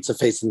sort of Pizza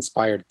Face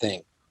inspired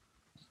thing.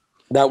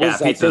 That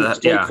was, I think,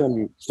 straight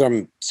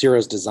from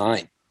Ciro's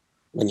design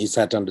when he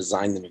sat down to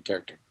design the new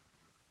character.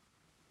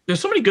 There's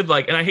so many good,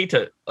 like, and I hate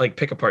to like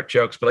pick apart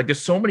jokes, but like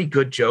there's so many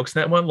good jokes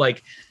in that one,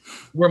 like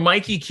where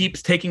Mikey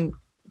keeps taking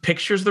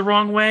pictures the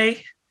wrong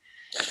way.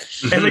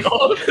 And like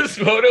all of his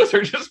photos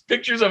are just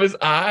pictures of his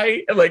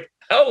eye. And like,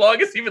 how long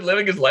has he been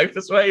living his life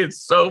this way?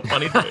 It's so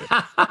funny to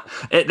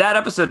me. That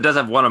episode does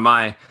have one of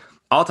my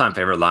all-time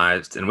favorite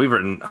lines, and we've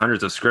written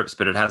hundreds of scripts,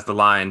 but it has the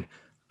line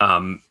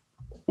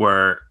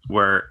where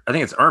I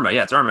think it's Irma.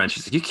 Yeah, it's Irma. And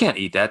she's like, "You can't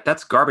eat that.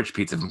 That's garbage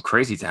pizza from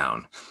Crazy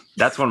Town."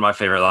 That's one of my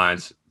favorite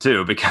lines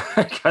too,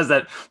 because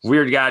that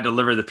weird guy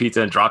delivered the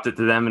pizza and dropped it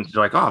to them, and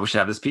they're like, "Oh, we should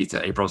have this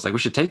pizza." April's like, "We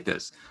should take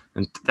this,"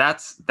 and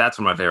that's one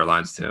of my favorite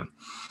lines too.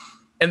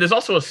 And there's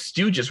also a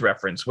Stooges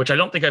reference, which I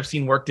don't think I've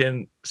seen worked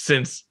in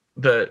since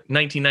the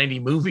 1990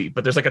 movie,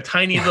 but there's like a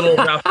tiny little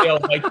Raphael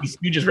Mikey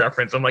Stooges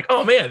reference. I'm like,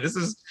 oh man,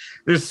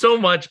 there's so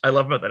much I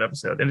love about that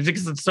episode. And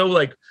it's so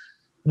like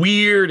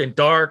weird and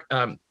dark.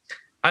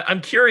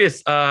 I'm curious,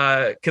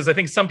 because I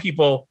think some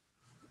people,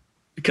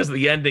 because of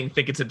the ending,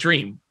 think it's a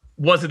dream.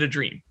 Was it a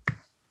dream?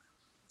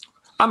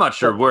 I'm not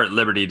sure we're at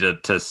liberty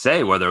to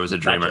say whether it was a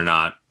dream or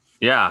not.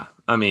 Yeah,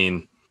 I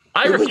mean,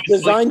 it was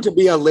designed to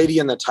be a Lady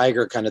and the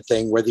Tiger kind of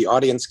thing where the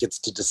audience gets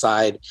to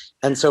decide.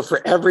 And so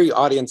for every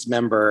audience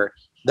member,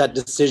 that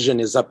decision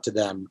is up to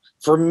them.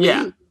 For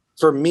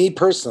me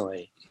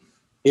personally,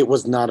 it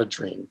was not a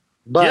dream.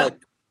 But,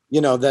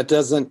 you know,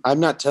 I'm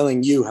not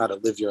telling you how to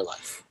live your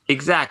life.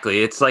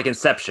 Exactly. It's like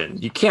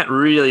Inception. You can't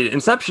really,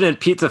 Inception and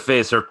Pizza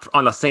Face are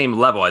on the same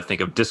level, I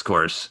think, of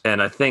discourse.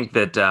 And I think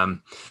that, I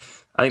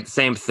think the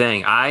same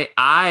thing.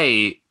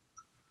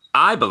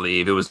 I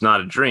believe it was not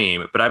a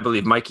dream, but I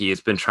believe Mikey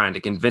has been trying to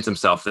convince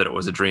himself that it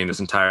was a dream this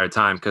entire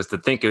time, because to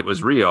think it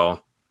was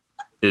real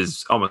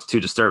is almost too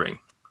disturbing.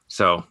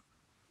 So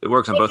it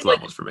works on both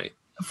levels for me.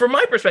 From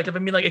my perspective, I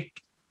mean,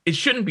 like it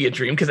shouldn't be a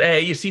dream because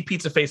you see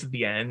Pizza Face at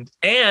the end,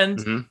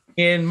 and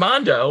in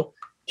Mondo,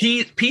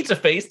 Pizza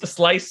Face, the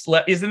slice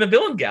is in the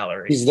villain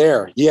gallery. He's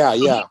there. Yeah.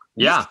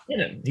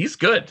 He's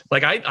good.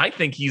 Like I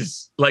think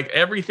he's like,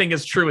 everything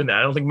is true in that.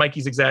 I don't think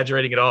Mikey's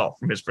exaggerating at all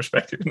from his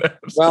perspective.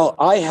 Well,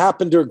 I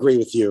happen to agree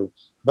with you,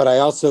 but I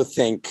also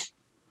think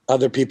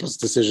other people's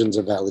decisions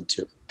are valid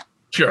too.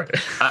 Sure.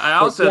 I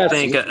also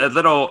think a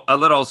little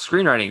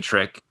screenwriting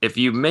trick. If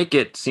you make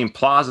it seem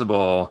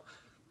plausible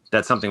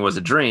that something was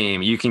a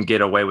dream, you can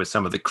get away with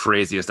some of the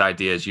craziest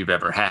ideas you've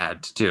ever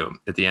had too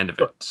at the end of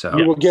it. So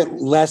you will get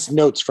less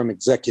notes from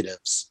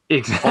executives.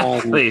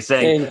 Exactly.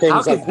 Saying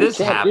how could this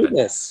happen?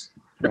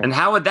 And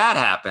how would that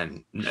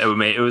happen?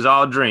 It was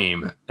all a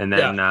dream. And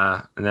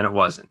then it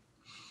wasn't.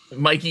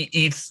 Mikey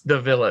eats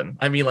the villain.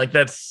 I mean, like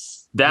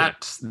that's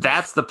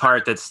the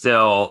part that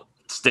still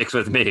sticks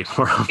with me.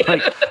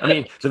 I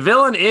mean, the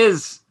villain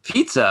is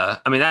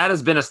pizza. I mean, that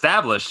has been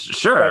established,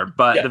 sure,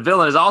 but the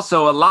villain is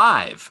also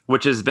alive,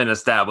 which has been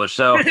established.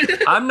 So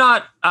I'm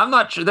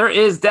not sure. There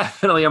is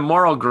definitely a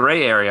moral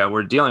gray area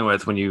we're dealing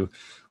with when you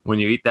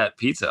eat that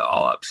pizza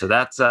all up. So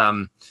that's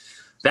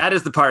that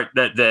is the part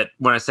that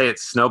when I say it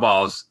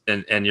snowballs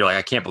and you're like,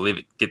 I can't believe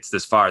it gets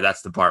this far.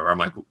 That's the part where I'm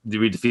like, do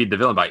we defeat the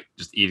villain by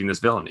just eating this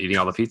villain, eating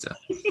all the pizza?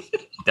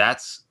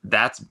 That's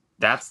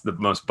the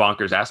most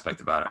bonkers aspect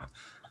about it.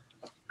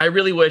 I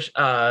really wish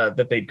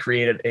that they'd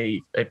created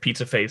a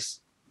Pizza Face.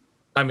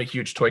 I'm a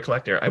huge toy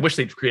collector. I wish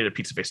they'd created a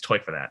Pizza Face toy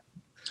for that.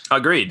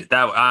 Agreed.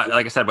 That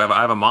like I said,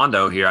 I have a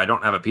Mondo here. I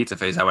don't have a Pizza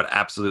Face. I would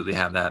absolutely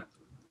have that.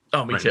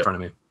 Oh, me right too. In front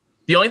of me.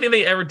 The only thing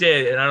they ever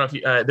did, and I don't know if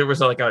you, there was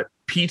like a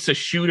pizza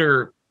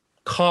shooter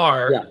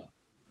car,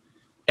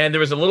 and there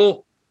was a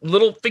little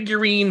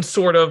figurine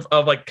sort of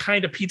like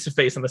kind of Pizza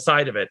Face on the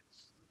side of it.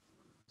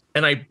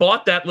 And I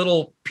bought that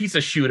little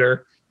pizza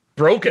shooter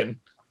broken,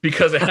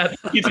 because it had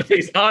Pizza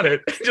Face on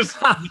it. Just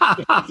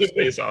the Pizza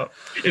Face off.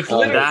 It's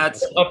literally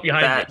up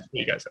behind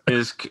me.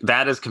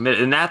 That is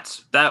committed, and that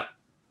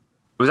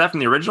was that from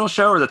the original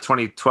show or the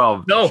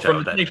 2012? No, from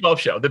the 2012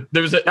 show.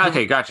 There's a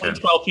gotcha.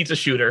 2012 pizza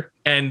shooter,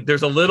 and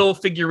there's a little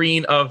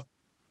figurine of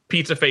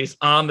Pizza Face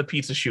on the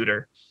pizza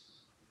shooter.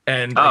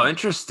 And Oh,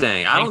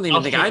 interesting. I don't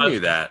even think I knew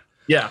that.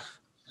 Yeah.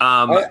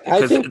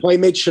 I think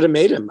Playmates should have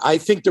made him. I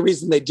think the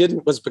reason they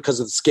didn't was because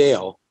of the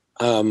scale.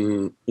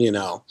 But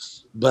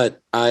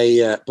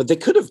they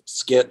could have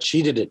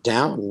cheated it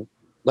down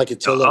like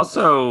Attila.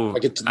 Also,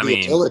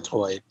 Attila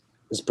toy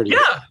is pretty.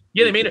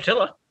 Yeah, they made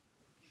Attila.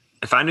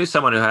 If I knew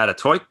someone who had a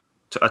toy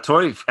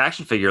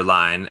action figure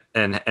line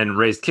and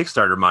raised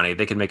Kickstarter money,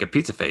 they could make a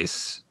Pizza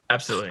Face.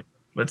 Absolutely.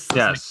 Let's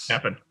make it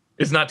happen.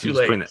 It's not too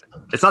late.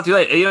 It's not too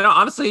late.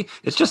 Honestly,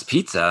 it's just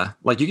pizza.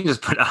 Like, you can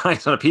just put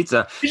eyes on a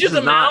pizza. It's just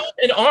a mouth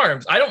and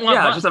arms. I don't want.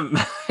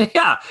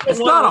 Yeah, it's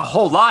not a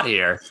whole lot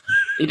here.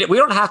 We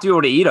don't have to be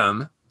able to eat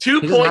them.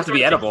 2 points have to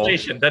be edible.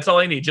 That's all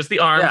I need. Just the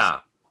arms. Yeah,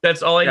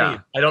 that's all I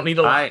need. I don't need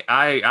a lot.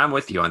 I'm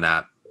with you on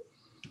that.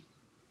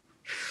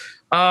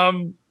 I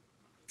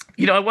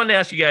wanted to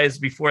ask you guys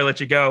before I let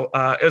you go.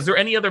 Is there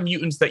any other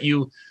mutants that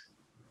you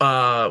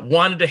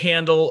wanted to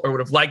handle or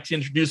would have liked to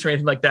introduce or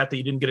anything like that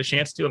you didn't get a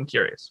chance to? I'm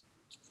curious.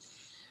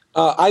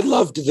 I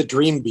loved the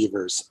Dream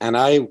Beavers, and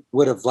I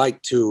would have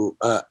liked to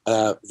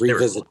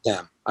revisit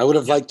them. I would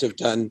have liked to have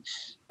done,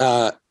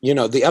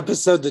 the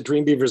episode the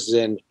Dream Beavers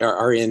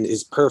are in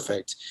is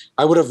perfect.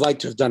 I would have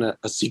liked to have done a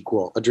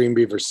sequel, a Dream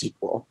Beaver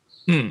sequel,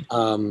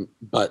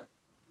 but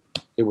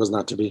it was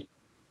not to be.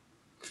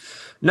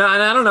 No,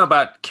 and I don't know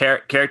about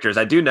characters.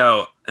 I do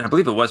know, and I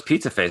believe it was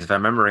Pizza Face, if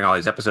I'm remembering all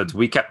these episodes,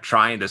 we kept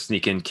trying to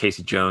sneak in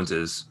Casey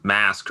Jones's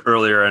mask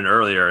earlier and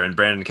earlier, and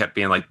Brandon kept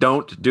being like,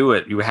 don't do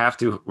it. You have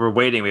to. We're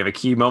waiting. We have a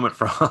key moment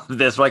for all of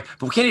this. We're like,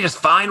 but can't he just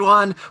find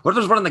one? What if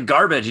there's one in the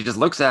garbage? He just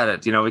looks at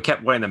it. We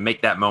kept wanting to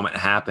make that moment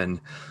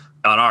happen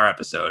on our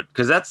episode.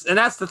 Because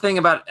that's the thing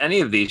about any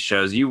of these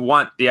shows. You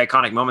want the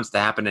iconic moments to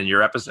happen in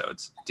your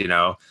episodes,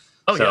 the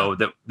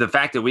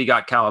fact that we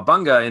got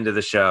Cowabunga into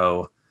the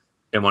show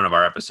in one of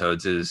our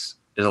episodes is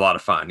a lot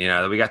of fun.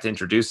 That we got to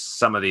introduce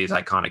some of these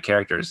iconic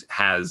characters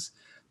has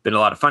been a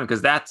lot of fun,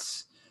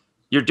 because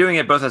you're doing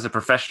it both as a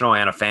professional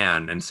and a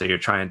fan, and so you're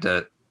trying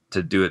to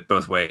do it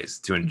both ways,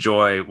 to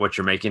enjoy what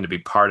you're making, to be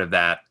part of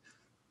that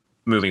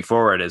moving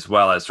forward, as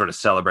well as sort of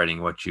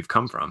celebrating what you've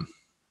come from.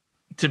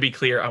 To be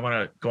clear, I want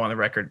to go on the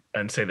record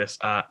and say this: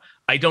 I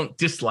don't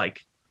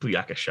dislike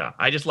Booyakasha.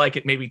 I just like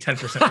it maybe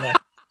 10% less.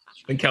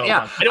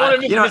 Yeah, I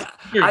don't want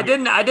to. I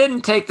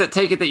didn't take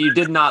it that you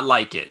did not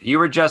like it. You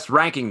were just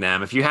ranking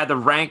them. If you had to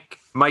rank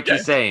Mikey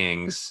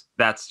sayings,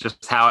 that's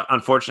just how it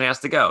unfortunately has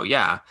to go.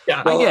 Yeah.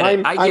 Well,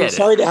 I'm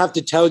sorry to have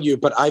to tell you,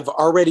 but I've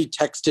already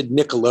texted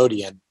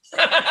Nickelodeon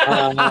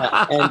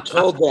and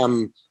told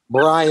them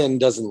Brian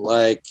doesn't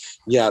like.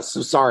 Yeah,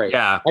 so sorry.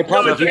 Yeah, I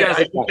probably take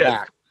that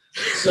back.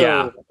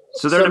 So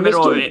they're in the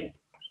middle of it.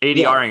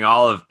 ADRing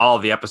all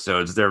of the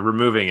episodes. They're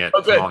removing it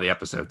from all the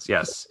episodes.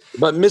 Yes.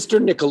 But Mr.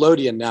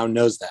 Nickelodeon now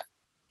knows that.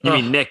 You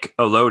mean Nick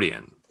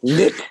Olodian?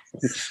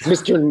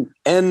 Mr.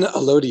 N.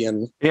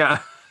 Olodian. Yeah.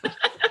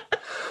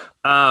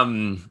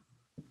 No.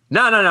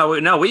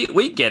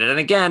 We get it. And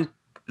again,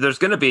 there's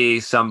going to be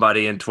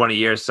somebody in 20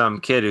 years,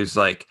 some kid who's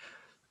like,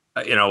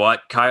 you know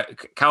what?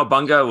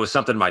 Cowabunga was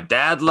something my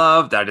dad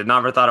loved. I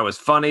never thought it was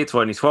funny.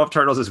 2012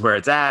 Turtles is where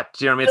it's at.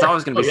 You know what I mean? It's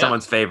always going to be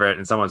someone's favorite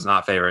and someone's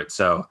not favorite.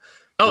 So.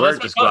 We're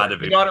just glad to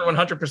be. My daughter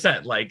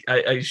 100%. Like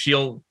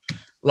she'll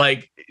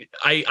like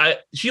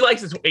she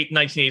likes this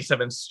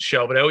 1987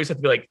 show, but I always have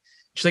to be like,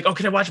 she's like, oh,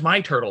 can I watch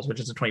My Turtles, which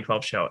is a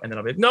 2012 show? And then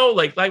I'll be like, no,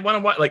 like I want to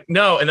watch, like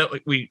no, and then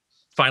we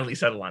finally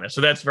settle on it. So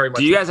that's very much.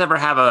 Do you guys ever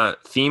have a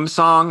theme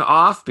song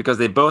off? Because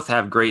they both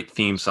have great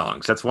theme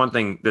songs. That's one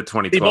thing that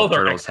 2012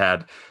 Turtles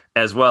had,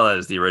 as well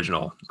as the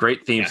original.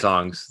 Great theme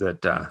songs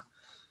that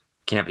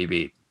can't be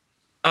beat.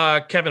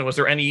 Kevin, was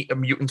there any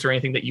mutants or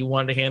anything that you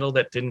wanted to handle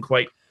that didn't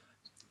quite?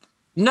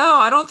 No,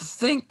 I don't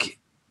think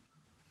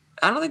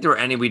there were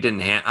any we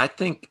didn't handle. I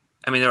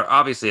mean, there are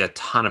obviously a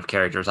ton of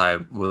characters I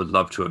would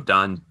love to have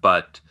done,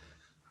 but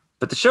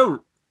the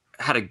show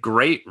had a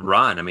great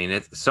run. I mean,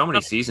 it's so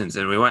many seasons,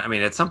 and we went. I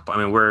mean, at some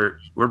point, we're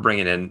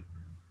bringing in,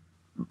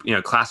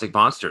 classic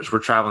monsters. We're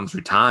traveling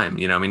through time.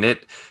 I mean,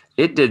 it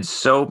did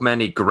so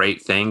many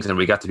great things, and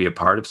we got to be a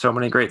part of so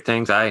many great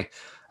things. I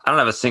don't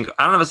have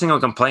a single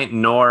complaint,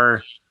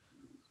 nor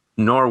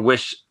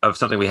wish of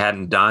something we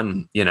hadn't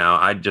done.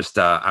 I just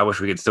I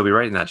wish we could still be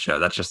writing that show.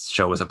 That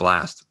show was a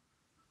blast.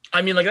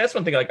 I mean, like, that's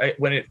one thing, like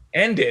when it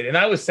ended, and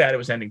I was sad it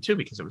was ending too,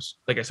 because it was,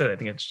 like I said, I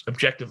think it's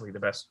objectively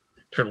the best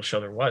Turtle show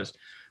there was.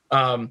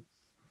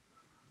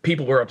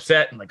 People were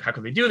upset and like, how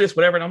could they do this,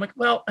 whatever. And I'm like,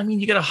 well, I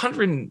mean, you get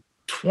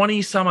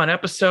 120 some odd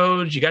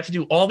episodes, you got to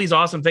do all these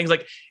awesome things.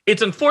 Like,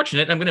 it's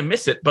unfortunate and I'm going to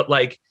miss it, but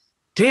like,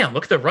 damn,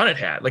 look at the run it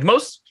had. Like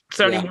most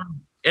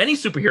any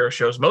superhero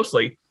shows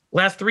mostly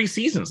last 3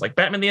 seasons, like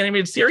Batman the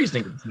Animated Series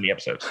didn't get so many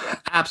episodes.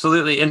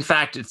 Absolutely. In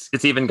fact,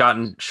 it's even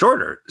gotten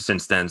shorter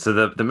since then. So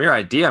the mere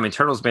idea, I mean,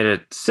 Turtles made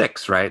it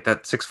 6, right?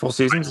 That 6 full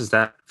seasons? Is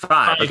that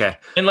 5? Okay.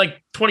 And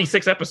like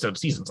 26 episode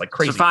seasons, like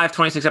crazy. So 5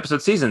 26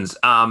 episode seasons.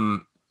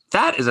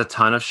 That is a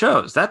ton of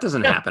shows. That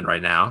doesn't happen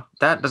right now.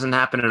 That doesn't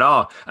happen at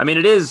all. I mean,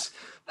 it is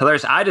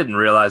hilarious. I didn't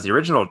realize the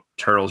original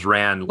Turtles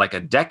ran like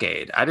a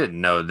decade. I didn't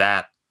know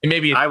that And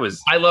maybe I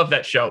was. I love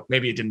that show.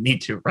 Maybe it didn't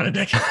need to run a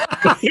decade.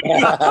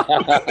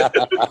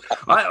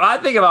 I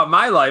think about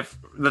my life,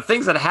 the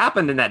things that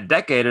happened in that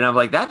decade, and I'm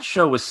like, that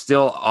show was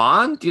still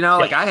on. You know,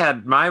 like I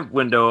had my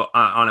window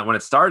on it when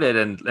it started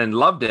and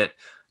loved it.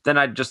 Then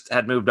I just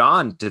had moved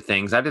on to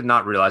things. I did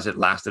not realize it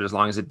lasted as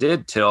long as it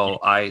did till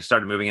I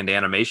started moving into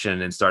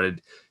animation and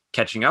started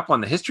catching up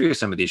on the history of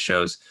some of these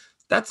shows.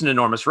 That's an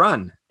enormous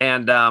run.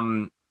 And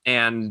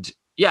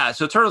yeah,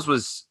 so Turtles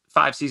was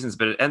 5 seasons,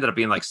 but it ended up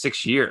being like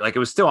 6 years. Like it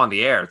was still on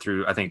the air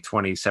through, I think,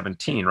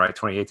 2017, right?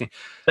 2018.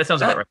 That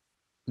sounds about right.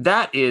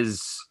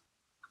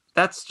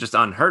 That's just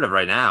unheard of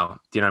right now.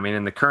 You know what I mean?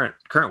 In the current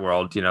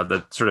world, you know,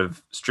 the sort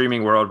of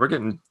streaming world, we're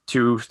getting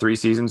 2-3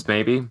 seasons,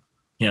 maybe.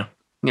 Yeah.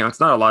 You know,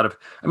 it's not a lot of,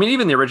 I mean,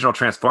 even the original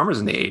Transformers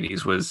in the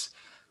 80s was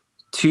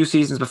 2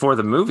 seasons before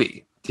the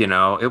movie. You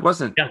know, it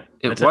wasn't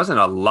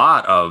a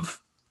lot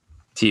of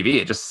TV.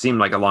 It just seemed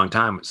like a long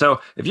time.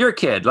 So if you're a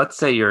kid, let's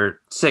say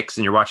you're 6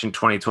 and you're watching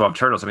 2012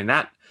 Turtles, I mean,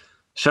 that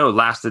show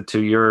lasted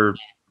to your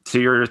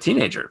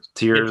teenager,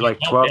 to your like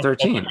 12,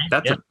 13.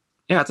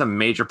 That's a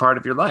major part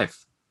of your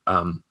life.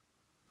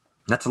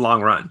 That's a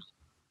long run.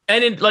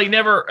 And it like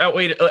never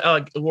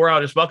wore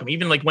out its welcome.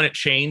 Even like when it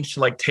changed to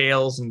like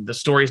Tales and the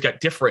stories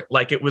got different,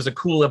 like it was a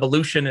cool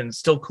evolution and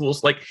still cool.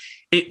 Like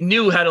it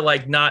knew how to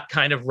like not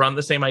kind of run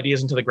the same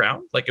ideas into the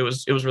ground. Like it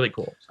was really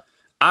cool.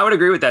 I would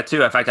agree with that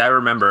too. In fact, I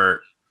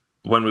remember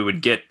when we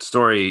would get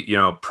story, you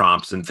know,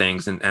 prompts and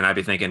things, and I'd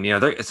be thinking, you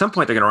know, at some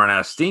point they're going to run out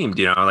of steam.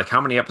 You know, like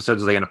how many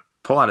episodes are they going to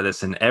pull out of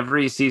this? And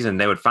every season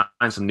they would find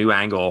some new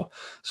angle,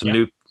 some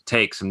new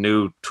take, some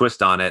new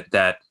twist on it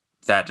that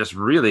just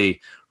really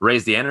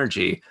raised the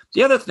energy.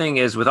 The other thing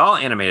is with all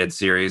animated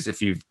series,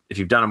 if you've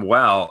done them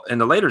well in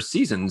the later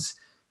seasons,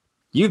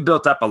 you've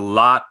built up a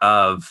lot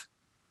of,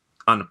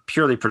 on a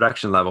purely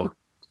production level,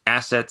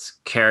 assets,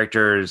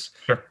 characters,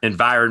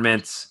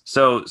 environments.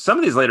 So some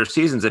of these later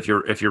seasons, if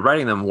you're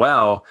writing them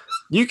well,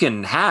 you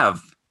can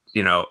have,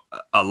 you know,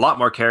 a lot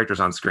more characters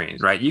on screen,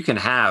 right? You can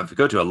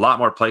go to a lot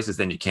more places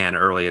than you can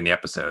early in the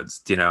episodes.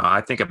 You know,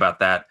 I think about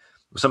that.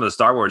 Some of the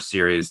Star Wars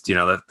series, you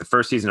know, the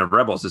first season of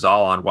Rebels is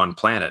all on one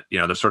planet. You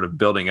know, they're sort of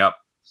building up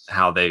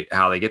how they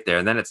get there,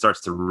 and then it starts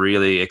to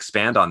really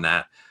expand on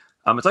that.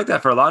 It's like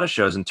that for a lot of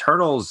shows, and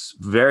Turtles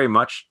very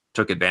much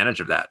took advantage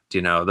of that.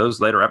 You know, those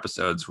later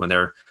episodes when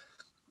they're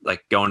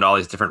like going to all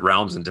these different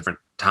realms and different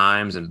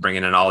times and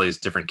bringing in all these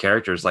different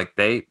characters, like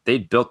they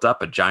built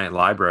up a giant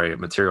library of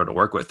material to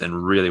work with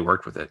and really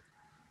worked with it.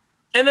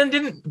 And then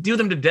didn't do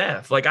them to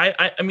death. Like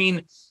I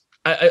mean.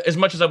 As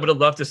much as I would have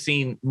loved to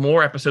seen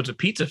more episodes of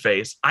Pizza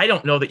Face, I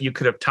don't know that you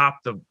could have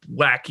topped the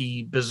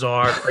wacky,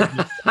 bizarre,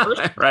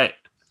 right?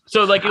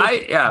 So like,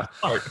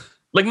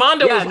 like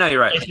Mondo was no, you're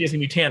right. As a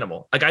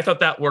Mutanimal. Like I thought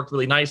that worked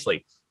really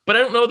nicely, but I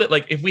don't know that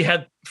like if we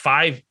had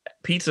 5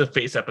 Pizza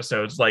Face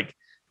episodes, like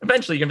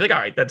eventually you're gonna be like,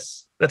 all right,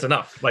 that's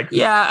enough. Like,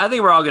 yeah, I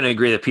think we're all gonna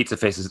agree that Pizza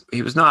Face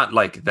he was not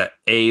like the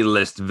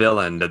A-list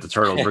villain that the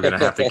Turtles were gonna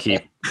have to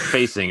keep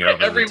facing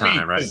over the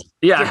time, right?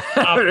 Yeah,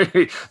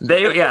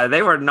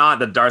 they were not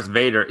the Darth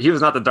Vader. He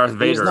was not the Darth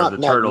Vader of the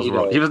Turtles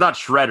world. He was not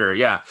Shredder.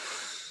 Yeah.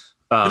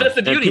 But that's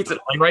the beauty,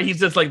 right? He's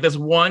just like this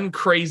one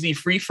crazy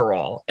free for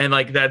all, and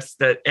like that's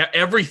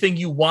everything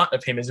you want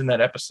of him is in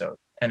that episode,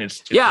 and it's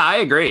just, I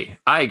agree.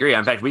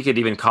 In fact, we could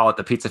even call it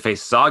the Pizza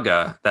Face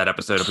Saga, that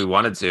episode, if we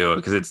wanted to,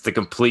 because it's the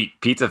complete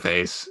Pizza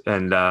Face.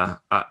 And no,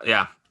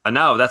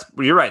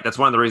 you're right. That's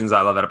one of the reasons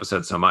I love that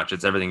episode so much.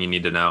 It's everything you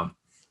need to know,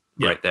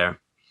 right there.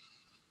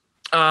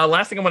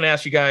 Last thing I want to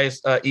ask you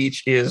guys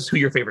each is who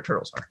your favorite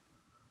Turtles are.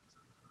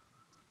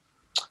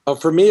 Oh,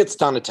 for me, it's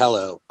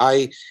Donatello.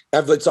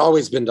 It's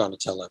always been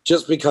Donatello,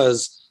 just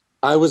because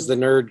I was the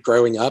nerd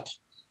growing up,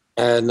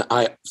 and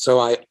I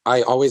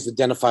always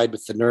identified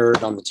with the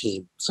nerd on the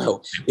team.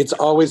 So it's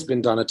always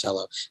been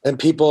Donatello.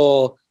 And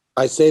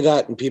I say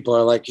that, and people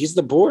are like, "He's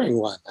the boring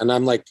one," and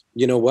I'm like,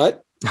 you know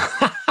what?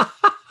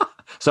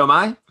 So am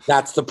I?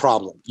 That's the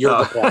problem. You're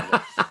the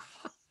problem.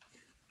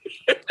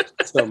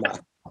 So am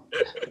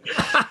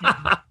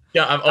I.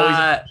 Yeah, I'm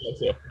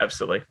always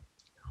absolutely.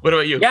 What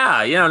about you?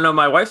 Yeah, no,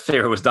 my wife's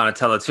favorite was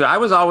Donatello too. I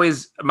was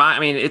always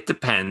it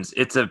depends.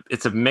 It's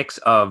a mix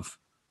of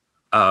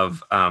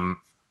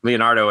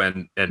Leonardo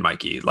and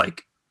Mikey.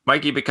 Like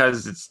Mikey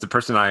because it's the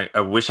person I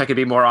wish I could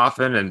be more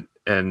often,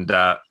 and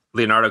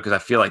Leonardo because I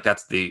feel like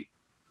that's the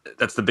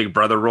big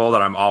brother role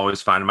that I'm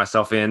always finding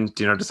myself in,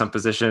 to some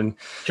position.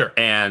 Sure.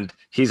 And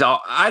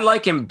I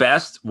like him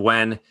best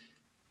when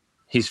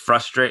he's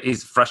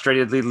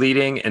frustratedly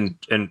leading and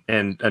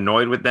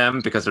annoyed with them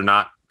because they're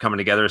not coming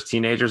together as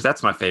teenagers.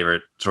 That's my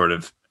favorite sort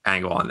of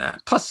angle on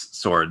that. Plus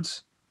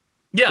swords.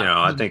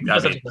 Yeah, I think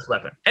that's a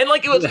weapon. And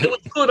like it was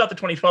cool about the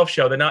 2012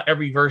 show that not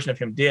every version of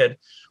him did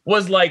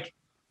was like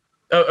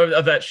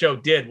of that show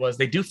was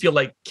they do feel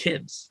like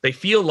kids. They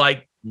feel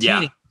like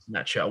teenagers in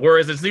that show.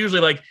 Whereas it's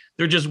usually like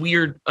they're just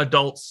weird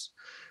adults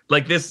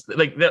like this,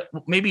 like that.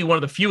 Maybe one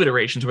of the few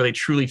iterations where they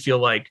truly feel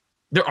like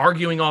they're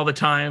arguing all the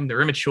time.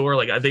 They're immature.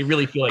 Like they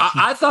really feel like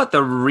I thought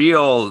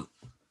the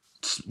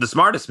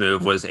smartest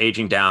move was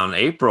aging down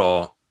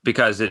April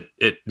because it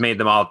made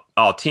them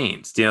all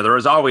teens. You know, there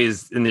was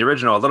always in the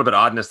original a little bit of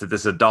oddness that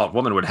this adult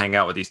woman would hang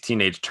out with these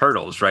teenage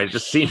turtles, right? It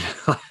just seemed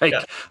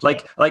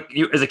like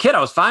you as a kid I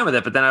was fine with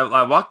it, but then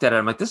I walked at it,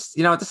 I'm like, this,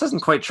 you know, this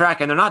doesn't quite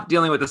track, and they're not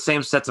dealing with the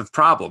same sets of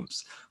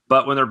problems.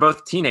 But when they're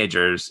both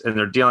teenagers and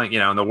they're dealing, you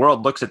know, and the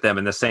world looks at them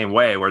in the same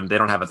way where they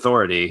don't have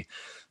authority,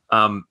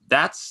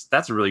 that's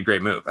a really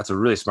great move. That's a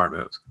really smart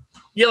move.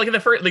 Yeah, like in the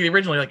first, like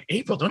originally, like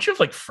April, don't you have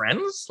like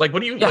friends? Like, what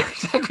do you? Yeah, like?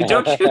 exactly.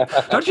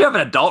 Don't you have an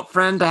adult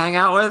friend to hang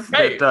out with,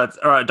 Right.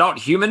 or an adult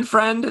human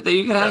friend that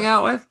you can hang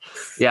out with?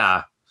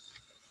 Yeah.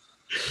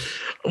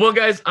 Well,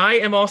 guys, I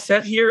am all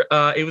set here.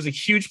 It was a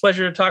huge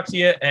pleasure to talk to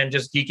you and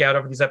just geek out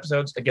over these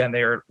episodes. Again,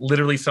 they are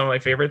literally some of my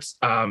favorites.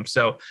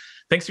 So,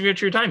 thanks for your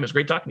time. It was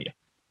great talking to you.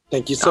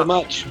 Thank you so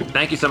much.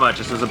 Thank you so much.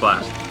 This was a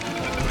blast.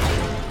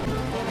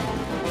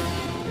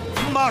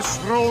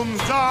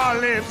 Mushrooms,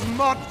 olives,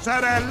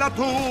 mozzarella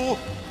too.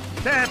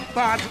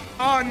 Peppers,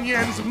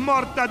 onions,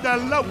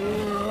 mortadella.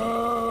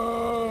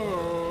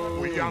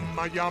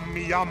 Yumma,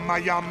 yummy,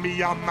 yumma, yummy,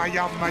 yumma,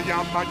 yumma,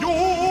 yumma,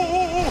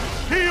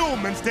 you.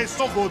 Humans taste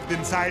so good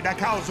inside a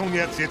cow's own,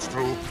 yes, it's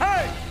true.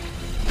 Hey!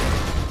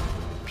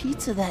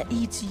 Pizza that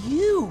eats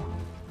you.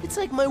 It's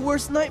like my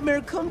worst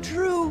nightmare come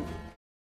true.